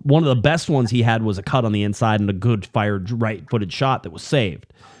 One of the best ones he had was a cut on the inside and a good fired right-footed shot that was saved.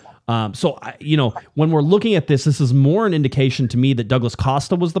 So when we're looking at this is more an indication to me that Douglas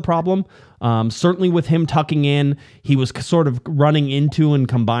Costa was the problem. Certainly with him tucking in, he was sort of running into and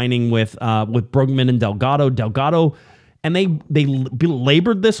combining with Brugman and Delgado. And they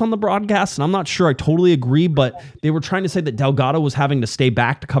belabored this on the broadcast, and I'm not sure I totally agree, but they were trying to say that Delgado was having to stay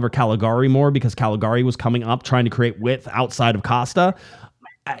back to cover Caligari more because Caligari was coming up trying to create width outside of Costa.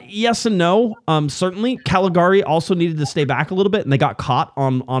 Yes and no. Certainly, Caligari also needed to stay back a little bit, and they got caught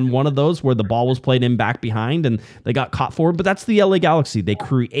on one of those where the ball was played in back behind, and they got caught forward. But that's the LA Galaxy. They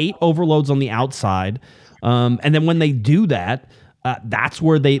create overloads on the outside, and then when they do that, that's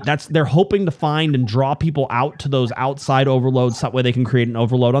where they're hoping to find and draw people out to those outside overloads. That way they can create an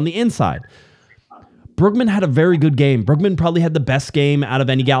overload on the inside. Brugman had a very good game. Brugman probably had the best game out of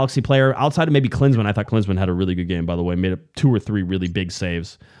any Galaxy player outside of maybe Klinsmann. I thought Klinsmann had a really good game, by the way. Made 2 or 3 really big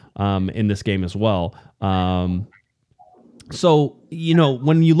saves in this game as well. So,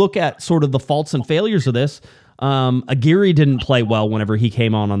 when you look at sort of the faults and failures of this, Aguirre didn't play well whenever he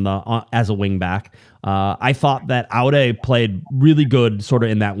came on as a wingback. I thought that Aude played really good sort of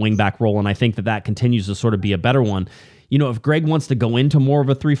in that wingback role, and I think that continues to sort of be a better one. If Greg wants to go into more of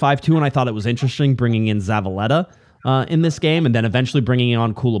a 3-5-2, and I thought it was interesting bringing in Zavaleta in this game, and then eventually bringing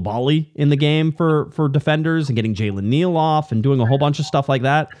on Koulibaly in the game for defenders and getting Jalen Neal off and doing a whole bunch of stuff like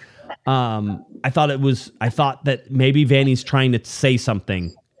that. I thought that maybe Vanney's trying to say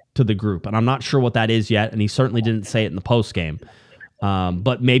something to the group, and I'm not sure what that is yet, and he certainly didn't say it in the post game.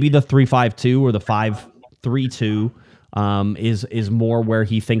 But maybe the 3-5-2 or the 5-3-2 is more where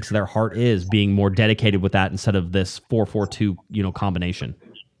he thinks their heart is, being more dedicated with that instead of this 4-4-2 combination.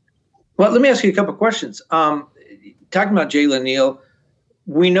 Well, let me ask you a couple questions. Talking about Jalen Neal,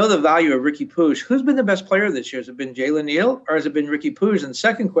 we know the value of Ricky Puig. Who's been the best player this year? Has it been Jalen Neal or has it been Ricky Puig? And the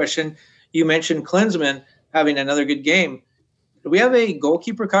second question, you mentioned Klinsmann having another good game. Do we have a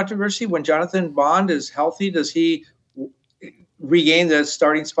goalkeeper controversy? When Jonathan Bond is healthy, does he regain the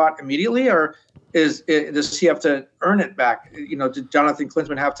starting spot immediately, or does he have to earn it back? Did Jonathan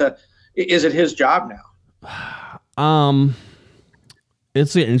Klinsmann have to? Is it his job now?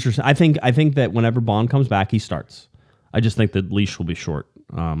 It's interesting. I think that whenever Bond comes back, he starts. I just think the leash will be short.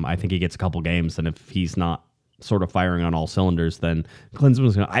 I think he gets a couple games, and if he's not sort of firing on all cylinders, then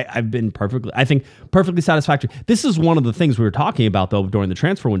Klinsmann's going to... I've been perfectly satisfactory. This is one of the things we were talking about, though, during the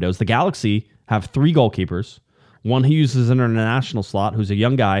transfer windows. The Galaxy have 3 goalkeepers. One who uses an international slot, who's a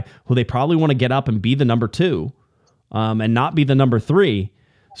young guy, who they probably want to get up and be the number 2. and not be the number 3.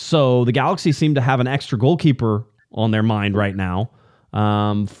 So the Galaxy seem to have an extra goalkeeper on their mind right now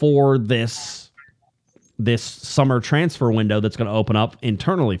for this summer transfer window that's going to open up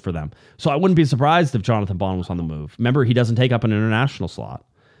internally for them. So I wouldn't be surprised if Jonathan Bond was on the move. Remember, he doesn't take up an international slot.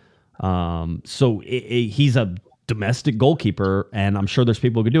 So he's a domestic goalkeeper, and I'm sure there's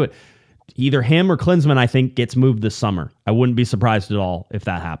people who could do it. Either him or Klinsmann, I think, gets moved this summer. I wouldn't be surprised at all if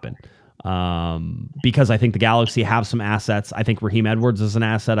that happened. Because I think the Galaxy have some assets. I think Raheem Edwards is an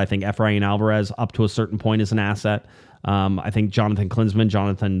asset. I think Efrain Alvarez, up to a certain point, is an asset. I think Jonathan Klinsmann,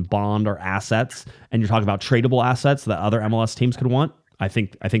 Jonathan Bond are assets. And you're talking about tradable assets that other MLS teams could want. I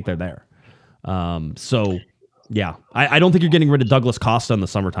think they're there. So, yeah. I don't think you're getting rid of Douglas Costa in the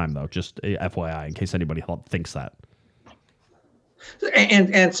summertime, though. Just FYI, in case anybody thinks that.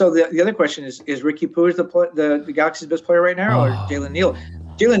 And so the other question is Ricky Puig the Galaxy's best player right now, or Jalen Neal?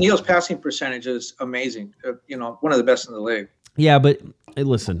 Jalen Neal's passing percentage is amazing. One of the best in the league. Yeah, but hey,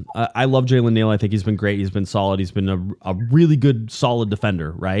 listen, I love Jalen Neal. I think he's been great. He's been solid. He's been a really good, solid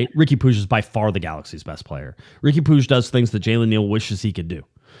defender, right? Ricky Puig is by far the Galaxy's best player. Ricky Puig does things that Jalen Neal wishes he could do.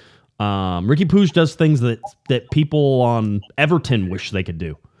 Ricky Puig does things that people on Everton wish they could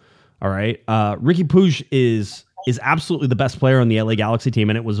do. All right? Ricky Puig is absolutely the best player on the LA Galaxy team,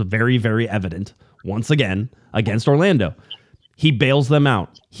 and it was very, very evident, once again, against Orlando. He bails them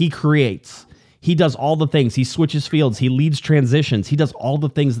out. He creates. He does all the things. He switches fields. He leads transitions. He does all the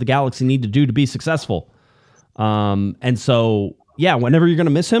things the Galaxy need to do to be successful. And so, yeah, whenever you're going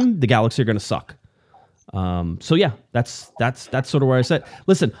to miss him, the Galaxy are going to suck. So, yeah, that's sort of where I said.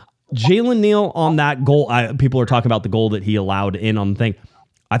 Listen, Jalen Neal on that goal, people are talking about the goal that he allowed in on the thing.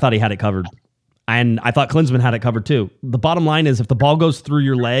 I thought he had it covered. And I thought Klinsmann had it covered too. The bottom line is if the ball goes through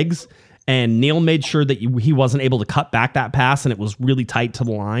your legs and Neal made sure that he wasn't able to cut back that pass and it was really tight to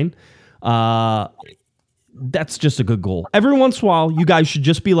the line, that's just a good goal. Every once in a while, you guys should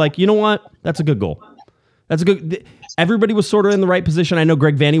just be like, you know what? That's a good goal. That's a good. Everybody was sort of in the right position. I know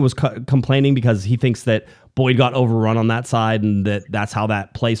Greg Vanney was complaining because he thinks that Boyd got overrun on that side and that's how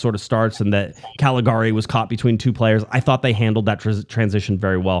that play sort of starts and that Caligari was caught between two players. I thought they handled that transition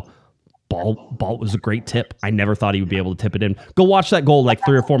very well. Ball was a great tip. I never thought he would be able to tip it in. Go watch that goal like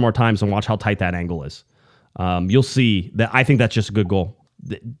 3 or 4 more times and watch how tight that angle is. You'll see that. I think that's just a good goal.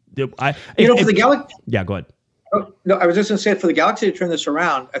 For the Galaxy. Yeah, go ahead. Oh, no, I was just going to say for the Galaxy to turn this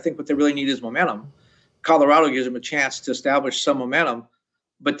around, I think what they really need is momentum. Colorado gives them a chance to establish some momentum,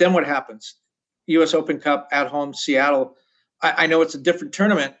 but then what happens? U.S. Open Cup at home, Seattle. I know it's a different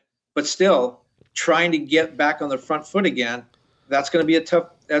tournament, but still trying to get back on the front foot again. That's going to be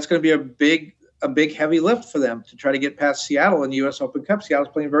that's going to be a big heavy lift for them to try to get past Seattle in the U.S. Open Cup. Seattle's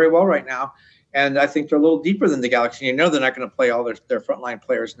playing very well right now, and I think they're a little deeper than the Galaxy. They're not going to play all their frontline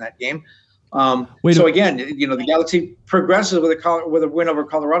players in that game. Again, the Galaxy progresses with a win over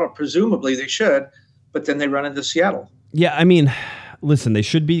Colorado. Presumably they should, but then they run into Seattle. Yeah, I mean, listen, they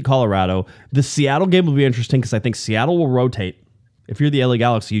should beat Colorado. The Seattle game will be interesting because I think Seattle will rotate. If you're the LA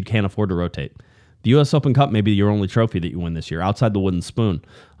Galaxy, you can't afford to rotate. The U.S. Open Cup may be your only trophy that you win this year, outside the wooden spoon.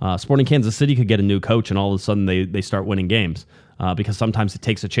 Sporting Kansas City could get a new coach, and all of a sudden they start winning games because sometimes it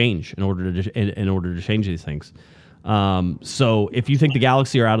takes a change in order to change these things. So if you think the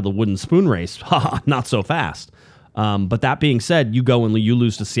Galaxy are out of the wooden spoon race, not so fast. But that being said, you go and you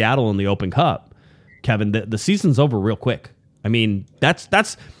lose to Seattle in the Open Cup, Kevin. The season's over real quick. I mean,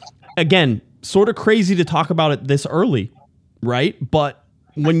 that's again sort of crazy to talk about it this early, right? But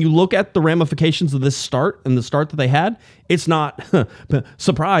when you look at the ramifications of this start and the start that they had, it's not,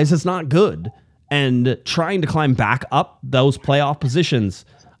 surprise, it's not good. And trying to climb back up those playoff positions,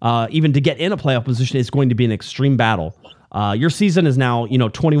 even to get in a playoff position, is going to be an extreme battle. Your season is now,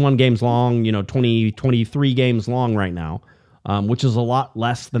 21 games long, 23 games long right now, which is a lot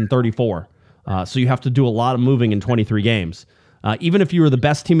less than 34. So you have to do a lot of moving in 23 games. Even if you were the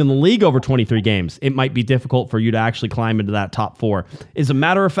best team in the league over 23 games, it might be difficult for you to actually climb into that top 4. As a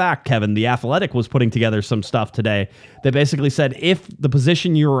matter of fact, Kevin, The Athletic was putting together some stuff today that basically said, if the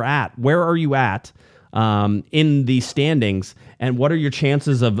position you were at, where are you at in the standings, and what are your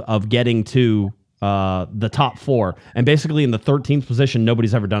chances of getting to the top 4? And basically in the 13th position,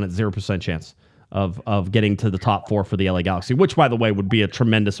 nobody's ever done it, 0% chance of getting to the top 4 for the LA Galaxy, which, by the way, would be a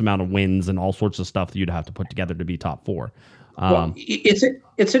tremendous amount of wins and all sorts of stuff that you'd have to put together to be top 4. Well,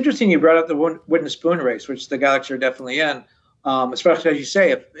 it's interesting you brought up the wooden spoon race, which the Galaxy are definitely in, especially as you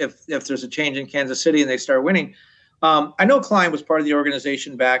say, if there's a change in Kansas City and they start winning. I know Klein was part of the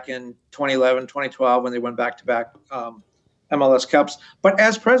organization back in 2011, 2012 when they went back-to-back MLS Cups. But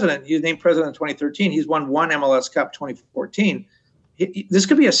as president, he was named president in 2013. He's won one MLS Cup, 2014. this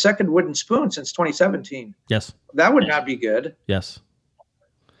could be a second wooden spoon since 2017. Yes. That would not be good. Yes.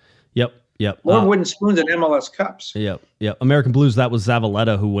 Yep. More wooden spoons than MLS Cups. Yep. American Blues, that was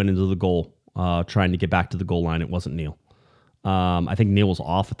Zavaleta who went into the goal, trying to get back to the goal line. It wasn't Neal. I think Neal was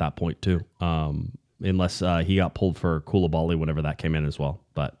off at that point too, unless he got pulled for Koulibaly whenever that came in as well.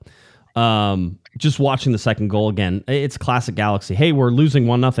 But just watching the second goal again, it's classic Galaxy. Hey, we're losing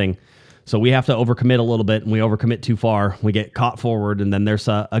 1-0. So we have to overcommit a little bit, and we overcommit too far. We get caught forward, and then there's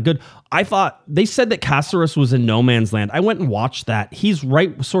a good... I thought they said that Cáceres was in no man's land. I went and watched that. He's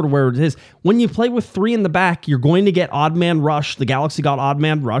right sort of where it is. When you play with 3 in the back, you're going to get odd man rush. The Galaxy got odd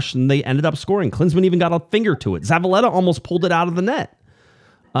man rush, and they ended up scoring. Klinsmann even got a finger to it. Zavaleta almost pulled it out of the net.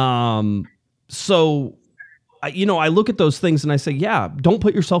 So... I look at those things and I say, yeah, don't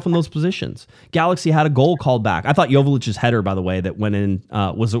put yourself in those positions. Galaxy had a goal called back. I thought Jovelic's header, by the way, that went in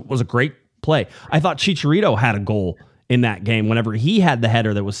was a great play. I thought Chicharito had a goal in that game whenever he had the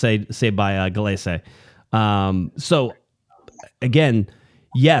header that was saved by Galese. So, again,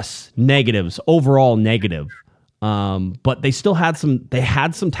 yes, negatives, overall negative. But they still had some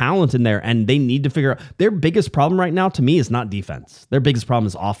talent in there, and they need to figure out their biggest problem right now to me is not defense. Their biggest problem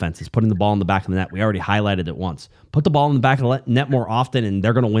is offense. Is putting the ball in the back of the net. We already highlighted it once. Put the ball in the back of the net more often, and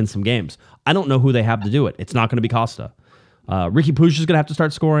they're going to win some games. I don't know who they have to do it. It's not going to be Costa. Ricky Puig is going to have to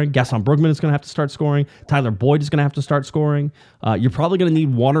start scoring. Gaston Brugman is going to have to start scoring. Tyler Boyd is going to have to start scoring. You're probably going to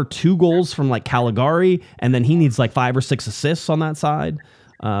need 1 or 2 goals from like Caligari, and then he needs like 5 or 6 assists on that side.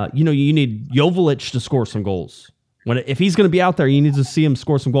 You need Jovelic to score some goals. If he's going to be out there, you need to see him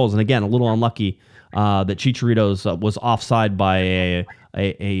score some goals. And again, a little unlucky that Chicharito's was offside by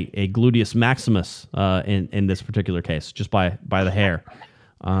a gluteus maximus in this particular case, just by the hair.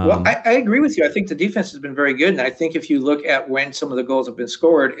 Well, I agree with you. I think the defense has been very good. And I think if you look at when some of the goals have been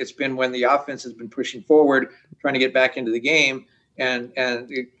scored, it's been when the offense has been pushing forward, trying to get back into the game. And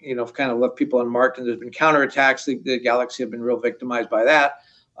kind of left people unmarked. And there's been counterattacks. The Galaxy have been real victimized by that.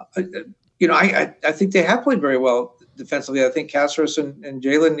 I think they have played very well defensively. I think Cáceres and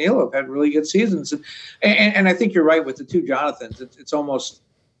Jalen Neal have had really good seasons, and I think you're right with the two Jonathans. It's almost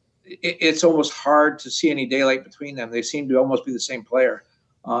hard to see any daylight between them. They seem to almost be the same player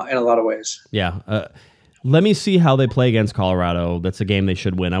in a lot of ways. Yeah. Let me see how they play against Colorado. That's a game they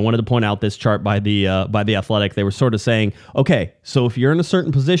should win. I wanted to point out this chart by the Athletic. They were sort of saying, okay, so if you're in a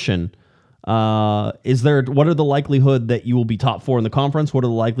certain position. What are the likelihood that you will be top 4 in the conference? What are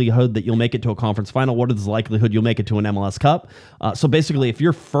the likelihood that you'll make it to a conference final? What is the likelihood you'll make it to an MLS Cup? So basically, if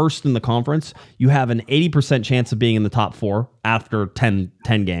you're first in the conference, you have an 80% chance of being in the top 4 after 10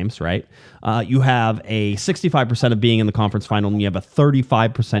 games, right? You have a 65% of being in the conference final, and you have a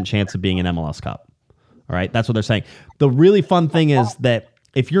 35% chance of being in MLS Cup. All right, that's what they're saying. The really fun thing is that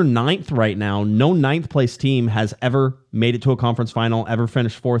if you're 9th right now, no 9th place team has ever made it to a conference final, ever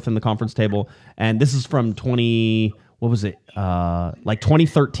finished 4th in the conference table. And this is from 2013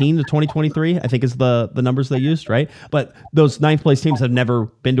 to 2023, I think is the numbers they used, right? But those 9th place teams have never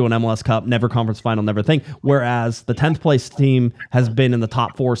been to an MLS Cup, never conference final, never thing. Whereas the 10th place team has been in the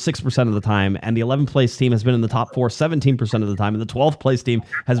top 4 6% of the time, and the 11th place team has been in the top 4 17% of the time, and the 12th place team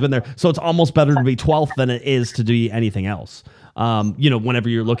has been there. So it's almost better to be 12th than it is to do anything else. Whenever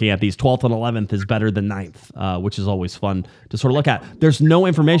you're looking at these, 12th and 11th is better than 9th, which is always fun to sort of look at. There's no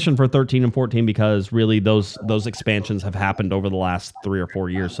information for 13 and 14 because really those expansions have happened over the last 3 or 4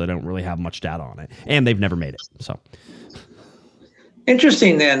 years, so I don't really have much data on it. And they've never made it. So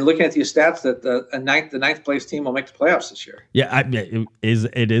interesting then, looking at these stats, that the ninth place team will make the playoffs this year. Yeah,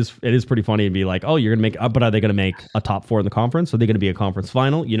 it is pretty funny to be like, oh, you're going to make, but are they going to make a top 4 in the conference? Are they going to be a conference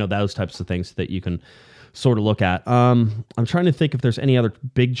final? Those types of things that you can sort of look at. I'm trying to think if there's any other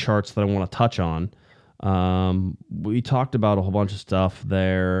big charts that I want to touch on. We talked about a whole bunch of stuff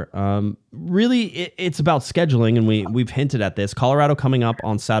there. Really, it's about scheduling, and we've hinted at this. Colorado coming up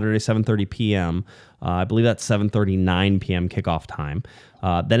on Saturday, 7:30 p.m. I believe that's 7:39 p.m. kickoff time.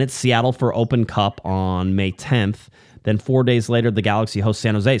 Then it's Seattle for Open Cup on May 10th. Then 4 days later, the Galaxy hosts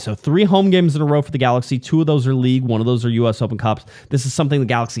San Jose. So 3 home games in a row for the Galaxy. 2 of those are league. 1 of those are U.S. Open Cups. This is something the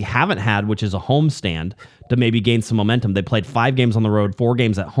Galaxy haven't had, which is a home stand to maybe gain some momentum. They played 5 games on the road, 4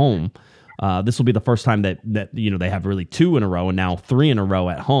 games at home. This will be the first time that they have really 2 in a row and now 3 in a row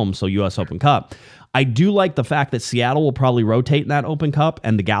at home. So U.S. Open Cup. I do like the fact that Seattle will probably rotate in that Open Cup,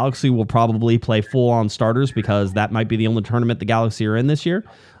 and the Galaxy will probably play full-on starters because that might be the only tournament the Galaxy are in this year.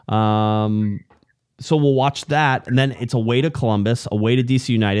 So we'll watch that, and then it's away to Columbus, away to DC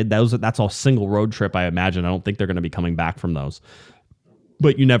United. That's a single road trip, I imagine. I don't think they're going to be coming back from those.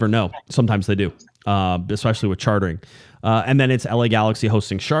 But you never know. Sometimes they do. especially with chartering. And then it's LA Galaxy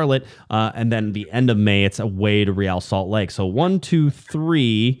hosting Charlotte. And then the end of May, it's away to Real Salt Lake. So 1, 2,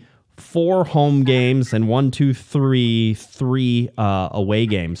 3, 4 home games, and 1, 2, 3, 3 away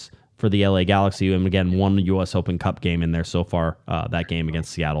games for the LA Galaxy. And again, 1 U.S. Open Cup game in there so far, that game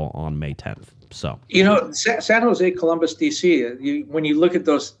against Seattle on May 10th. So, San Jose, Columbus, DC, when you look at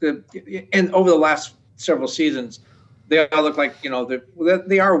those, and over the last several seasons, they all look like, they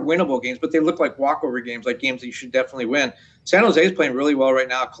are winnable games, but they look like walkover games, like games that you should definitely win. San Jose is playing really well right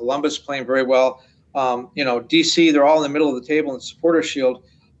now. Columbus playing very well. DC, they're all in the middle of the table in the Supporters Shield.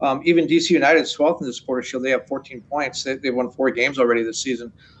 Even DC United is 12th in the Supporters Shield. They have 14 points. They've won 4 games already this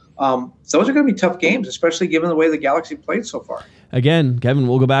season. Those are going to be tough games, especially given the way the Galaxy played so far. Again, Kevin,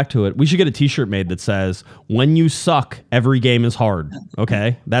 we'll go back to it. We should get a T-shirt made that says, "When you suck, every game is hard."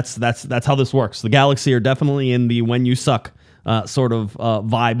 Okay, that's how this works. The Galaxy are definitely in the "when you suck" sort of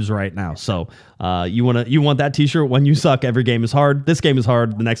vibes right now. So you want that T-shirt? When you suck, every game is hard. This game is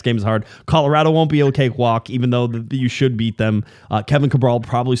hard. The next game is hard. Colorado won't be a cakewalk, even though you should beat them. Kevin Cabral will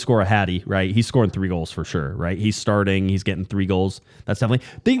probably score a hattie, right? He's scoring 3 goals for sure, right? He's starting. He's getting 3 goals. That's definitely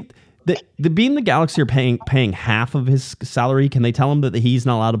the being the Galaxy are paying half of his salary. Can they tell him that doesn't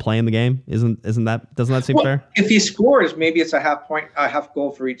allowed to play in the game? Doesn't that seem fair? If he scores, maybe it's a half gool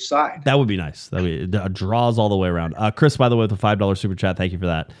for each side. That would be nice. That would be draws all the way around. Chris, by the way, with a $5 super chat. Thank you for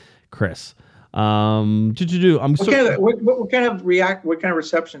that, Chris. What kind of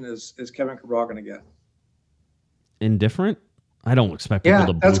reception is Kevin Cabral going to get? Indifferent. I don't expect people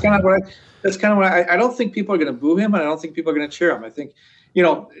to boo him. That's kind of what I don't think people are going to boo him, and I don't think people are going to cheer him. I think,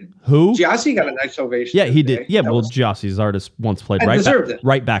 who? Giassi got a nice ovation. Yeah, he did. Yeah, Giassi's artist once played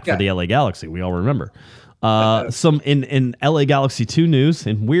right back for the LA Galaxy. We all remember. Some in LA Galaxy 2 news,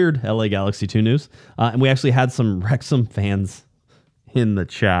 in weird LA Galaxy 2 news, and we actually had some Wrexham fans in the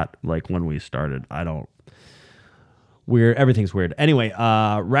chat like when we started. Everything's weird. Anyway,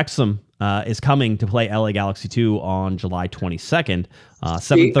 Wrexham is coming to play LA Galaxy 2 on July 22nd,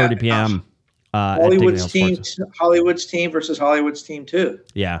 7:30 p.m. Hollywood's team versus Hollywood's team too.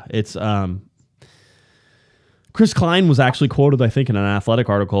 Yeah, it's Chris Klein was actually quoted, I think, in an Athletic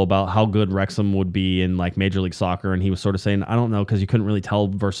article about how good Wrexham would be in like Major League Soccer, and he was sort of saying, I don't know, because you couldn't really tell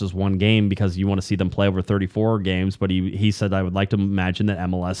versus one game because you want to see them play over 34 games. But he said, I would like to imagine that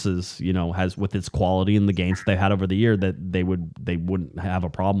MLS has with its quality and the gains that they had over the year that they wouldn't have a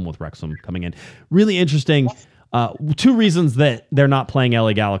problem with Wrexham coming in. Really interesting. 2 reasons that they're not playing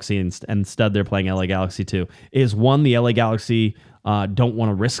LA Galaxy and instead they're playing LA Galaxy 2 is, one, the LA Galaxy don't want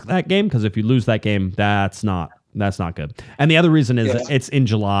to risk that game because if you lose that game, that's not good. And the other reason is it's in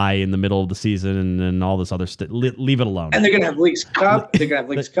July, in the middle of the season, and all this other stuff. Leave it alone. And they're going to have Leagues Cup. Leave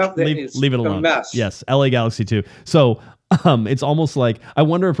it alone. Mess. Yes, LA Galaxy 2. So it's almost like, I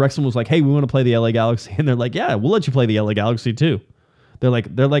wonder if Wrexham was like, hey, we want to play the LA Galaxy. And they're like, yeah, we'll let you play the LA Galaxy 2. They're like,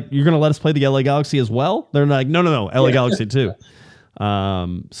 you're going to let us play the LA Galaxy as well? They're like, no, LA Galaxy 2.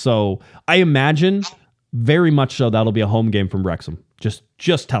 So I imagine very much so that'll be a home game from Wrexham.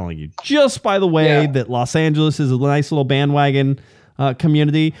 Just telling you. Just by the way that Los Angeles is a nice little bandwagon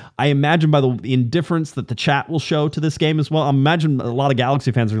community. I imagine by the indifference that the chat will show to this game as well. I imagine a lot of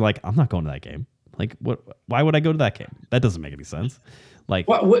Galaxy fans are like, I'm not going to that game. Like, what? Why would I go to that game? That doesn't make any sense. Like,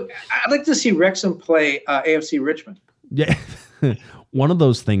 I'd like to see Wrexham play AFC Richmond. Yeah. One of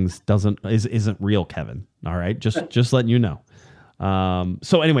those things isn't real, Kevin. All right, just letting you know.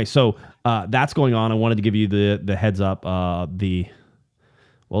 So anyway, that's going on. I wanted to give you the heads up.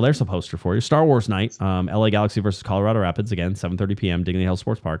 There's a poster for you. Star Wars night. LA Galaxy versus Colorado Rapids again, 7:30 p.m. Dignity Health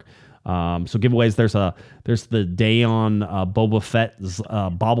Sports Park. So giveaways. There's the day on Boba Fett's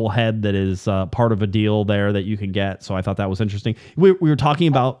bobblehead that is part of a deal there that you can get. So I thought that was interesting. We were talking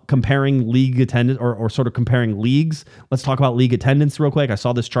about comparing league attendance or sort of comparing leagues. Let's talk about league attendance real quick. I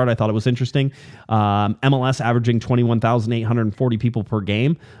saw this chart. I thought it was interesting. MLS averaging 21,840 people per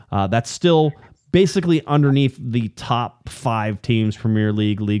game. That's still basically underneath the top 5 teams: Premier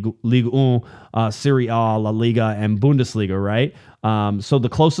League, Ligue 1, Serie A, La Liga, and Bundesliga, right? So the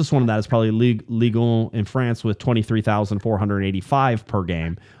closest one to that is probably Ligue 1 in France with 23,485 per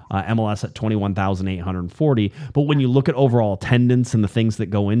game. MLS at 21,840. But when you look at overall attendance and the things that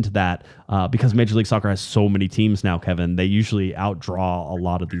go into that, because Major League Soccer has so many teams now, Kevin, they usually outdraw a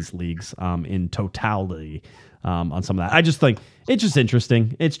lot of these leagues in totality. On some of that, I just think it's just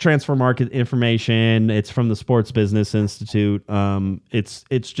interesting. It's transfer market information. It's from the Sports Business Institute. It's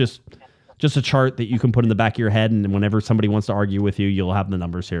just a chart that you can put in the back of your head, and whenever somebody wants to argue with you, you'll have the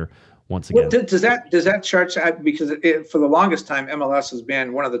numbers here once again. Well, does that chart, because for the longest time MLS has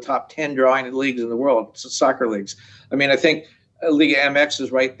been one of the top 10 drawing leagues in the world, soccer leagues. I mean, I think Liga MX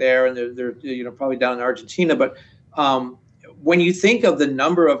is right there, and they're probably down in Argentina. But when you think of the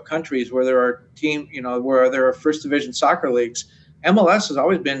number of countries where there are where there are first division soccer leagues, MLS has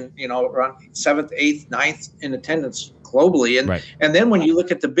always been around 7th, 8th, 9th in attendance globally. And then when you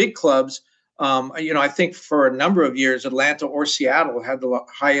look at the big clubs, I think for a number of years, Atlanta or Seattle had the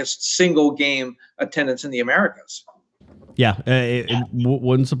highest single game attendance in the Americas. Yeah, it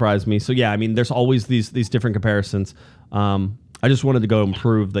wouldn't surprise me. So yeah, I mean, there's always these different comparisons. I just wanted to go and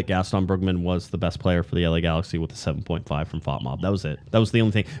prove that Gaston Brugman was the best player for the LA Galaxy with a 7.5 from FOTMob. That was it. That was the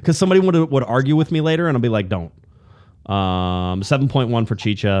only thing. Because somebody would argue with me later, and I'll be like, don't. 7.1 for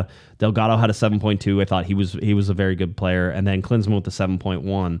Chicha. Delgado had a 7.2. I thought he was a very good player. And then Klinsmann with the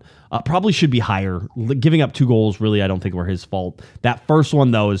 7.1. Probably should be higher. Giving up 2 goals, really, I don't think were his fault. That first one,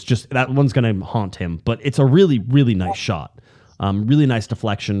 though, is just, that one's going to haunt him. But it's a really, really nice shot. Really nice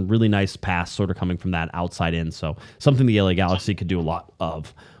deflection, really nice pass sort of coming from that outside in. So something the LA Galaxy could do a lot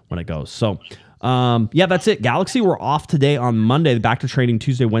of when it goes. So yeah, that's it. Galaxy were off today on Monday. Back to training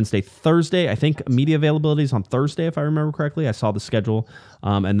Tuesday, Wednesday, Thursday. I think media availability is on Thursday, if I remember correctly. I saw the schedule.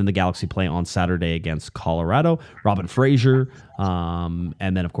 And then the Galaxy play on Saturday against Colorado. Robin Fraser. And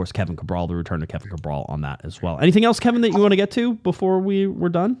then, of course, Kevin Cabral, the return to Kevin Cabral on that as well. Anything else, Kevin, that you want to get to before we're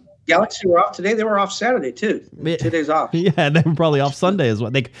done? Galaxy were off today. They were off Saturday, too. 2 days off. Yeah, they were probably off Sunday as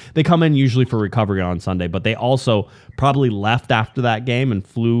well. They come in usually for recovery on Sunday, but they also probably left after that game and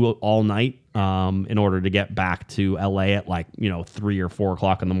flew all night in order to get back to LA at 3 or 4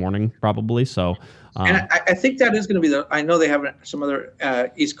 o'clock in the morning, probably. So, and I think that is going to be I know they have some other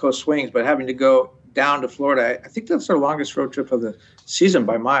East Coast swings, but having to go down to Florida, I think that's their longest road trip of the season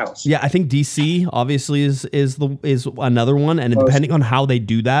by miles. Yeah, I think DC obviously is another one, and depending on how they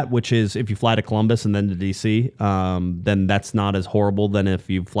do that, which is if you fly to Columbus and then to DC, then that's not as horrible than if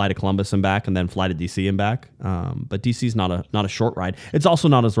you fly to Columbus and back and then fly to DC and back. But DC's not a short ride. It's also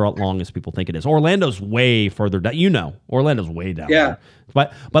not as long as people think it is. Orlando's way further down. Orlando's way down. Yeah. There.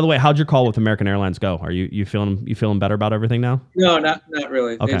 But by the way, how'd your call with American Airlines go? Are you feeling better about everything now? No, not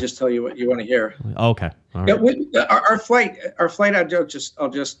really. Okay. They just tell you what you want to hear. Okay. All right. Yeah, our flight I'll just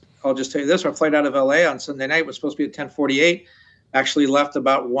tell you this. Our flight out of LA on Sunday night was supposed to be at 10:48. Actually left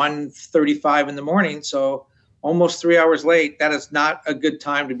about 1:35 in the morning. So almost 3 hours late. That is not a good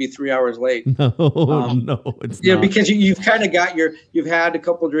time to be 3 hours late. No, it's not. Yeah, because you've kind of got you've had a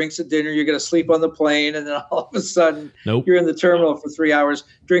couple of drinks at dinner. You're going to sleep on the plane, and then all of a sudden, You're in the terminal for 3 hours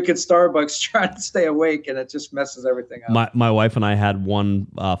drinking Starbucks, trying to stay awake, and it just messes everything up. My wife and I had one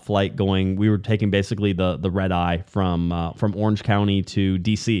flight going. We were taking basically the red eye from Orange County to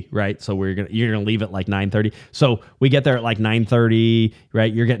DC, right? So you're gonna leave at 9:30. So we get there at 9:30,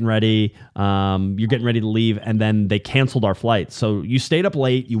 right? You're getting ready. You're getting ready to leave. And then they canceled our flight. So you stayed up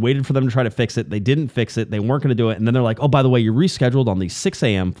late. You waited for them to try to fix it. They didn't fix it. They weren't going to do it. And then they're like, oh, by the way, you're rescheduled on the 6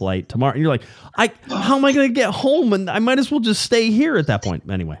 a.m. flight tomorrow. And you're like, how am I going to get home? And I might as well just stay here at that point.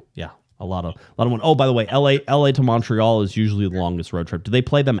 Anyway, yeah, a lot of one. Oh, by the way, LA to Montreal is usually the longest road trip. Do they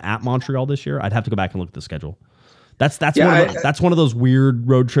play them at Montreal this year? I'd have to go back and look at the schedule. That's one of those weird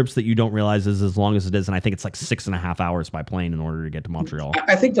road trips that you don't realize is as long as it is, and I think it's 6.5 hours by plane in order to get to Montreal.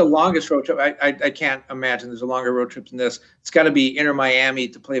 I think the longest road trip, I can't imagine there's a longer road trip than this. It's got to be Inter Miami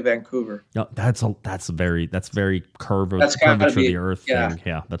to play Vancouver. No, that's very curvature of the earth thing.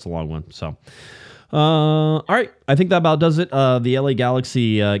 Yeah, that's a long one. So. All right. I think that about does it. The LA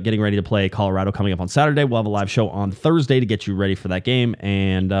Galaxy getting ready to play Colorado coming up on Saturday. We'll have a live show on Thursday to get you ready for that game.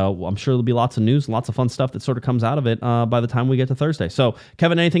 And I'm sure there'll be lots of news, lots of fun stuff that sort of comes out of it by the time we get to Thursday. So,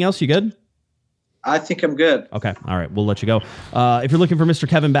 Kevin, anything else? You good? I think I'm good. Okay. All right. We'll let you go. If you're looking for Mr.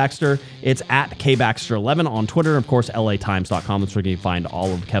 Kevin Baxter, it's at KBaxter11 on Twitter. Of course, LATimes.com. That's where you can find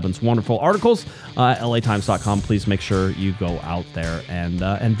all of Kevin's wonderful articles. LATimes.com. Please make sure you go out there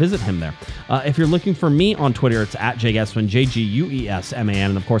and visit him there. If you're looking for me on Twitter, it's at JGuesman, JGUESMAN,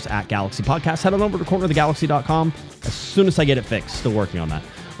 and of course, at Galaxy Podcast. Head on over to cornerofthegalaxy.com as soon as I get it fixed. Still working on that.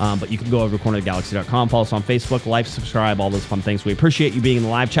 But you can go over to cornerofthegalaxy.com. Follow us on Facebook, like, subscribe, all those fun things. We appreciate you being in the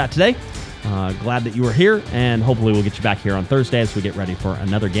live chat today. Glad that you were here, and hopefully we'll get you back here on Thursday as we get ready for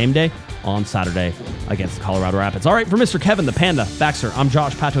another game day on Saturday against the Colorado Rapids. All right, for Mr. Kevin, the Panda, Baxter, I'm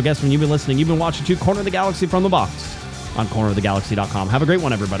Josh Pato Guessman. You've been listening. You've been watching to Corner of the Galaxy from the Box on cornerofthegalaxy.com. Have a great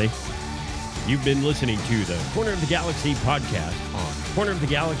one, everybody. You've been listening to the Corner of the Galaxy podcast on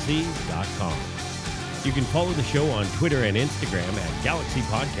cornerofthegalaxy.com. You can follow the show on Twitter and Instagram at Galaxy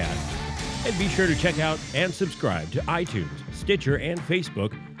Podcast. And be sure to check out and subscribe to iTunes, Stitcher, and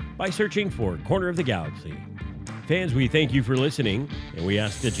Facebook by searching for Corner of the Galaxy. Fans, we thank you for listening, and we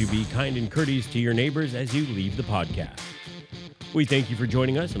ask that you be kind and courteous to your neighbors as you leave the podcast. We thank you for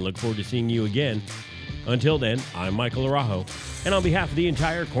joining us and look forward to seeing you again Until then, I'm Michael Araujo, and on behalf of the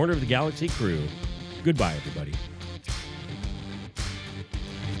entire Corner of the Galaxy crew, goodbye, everybody.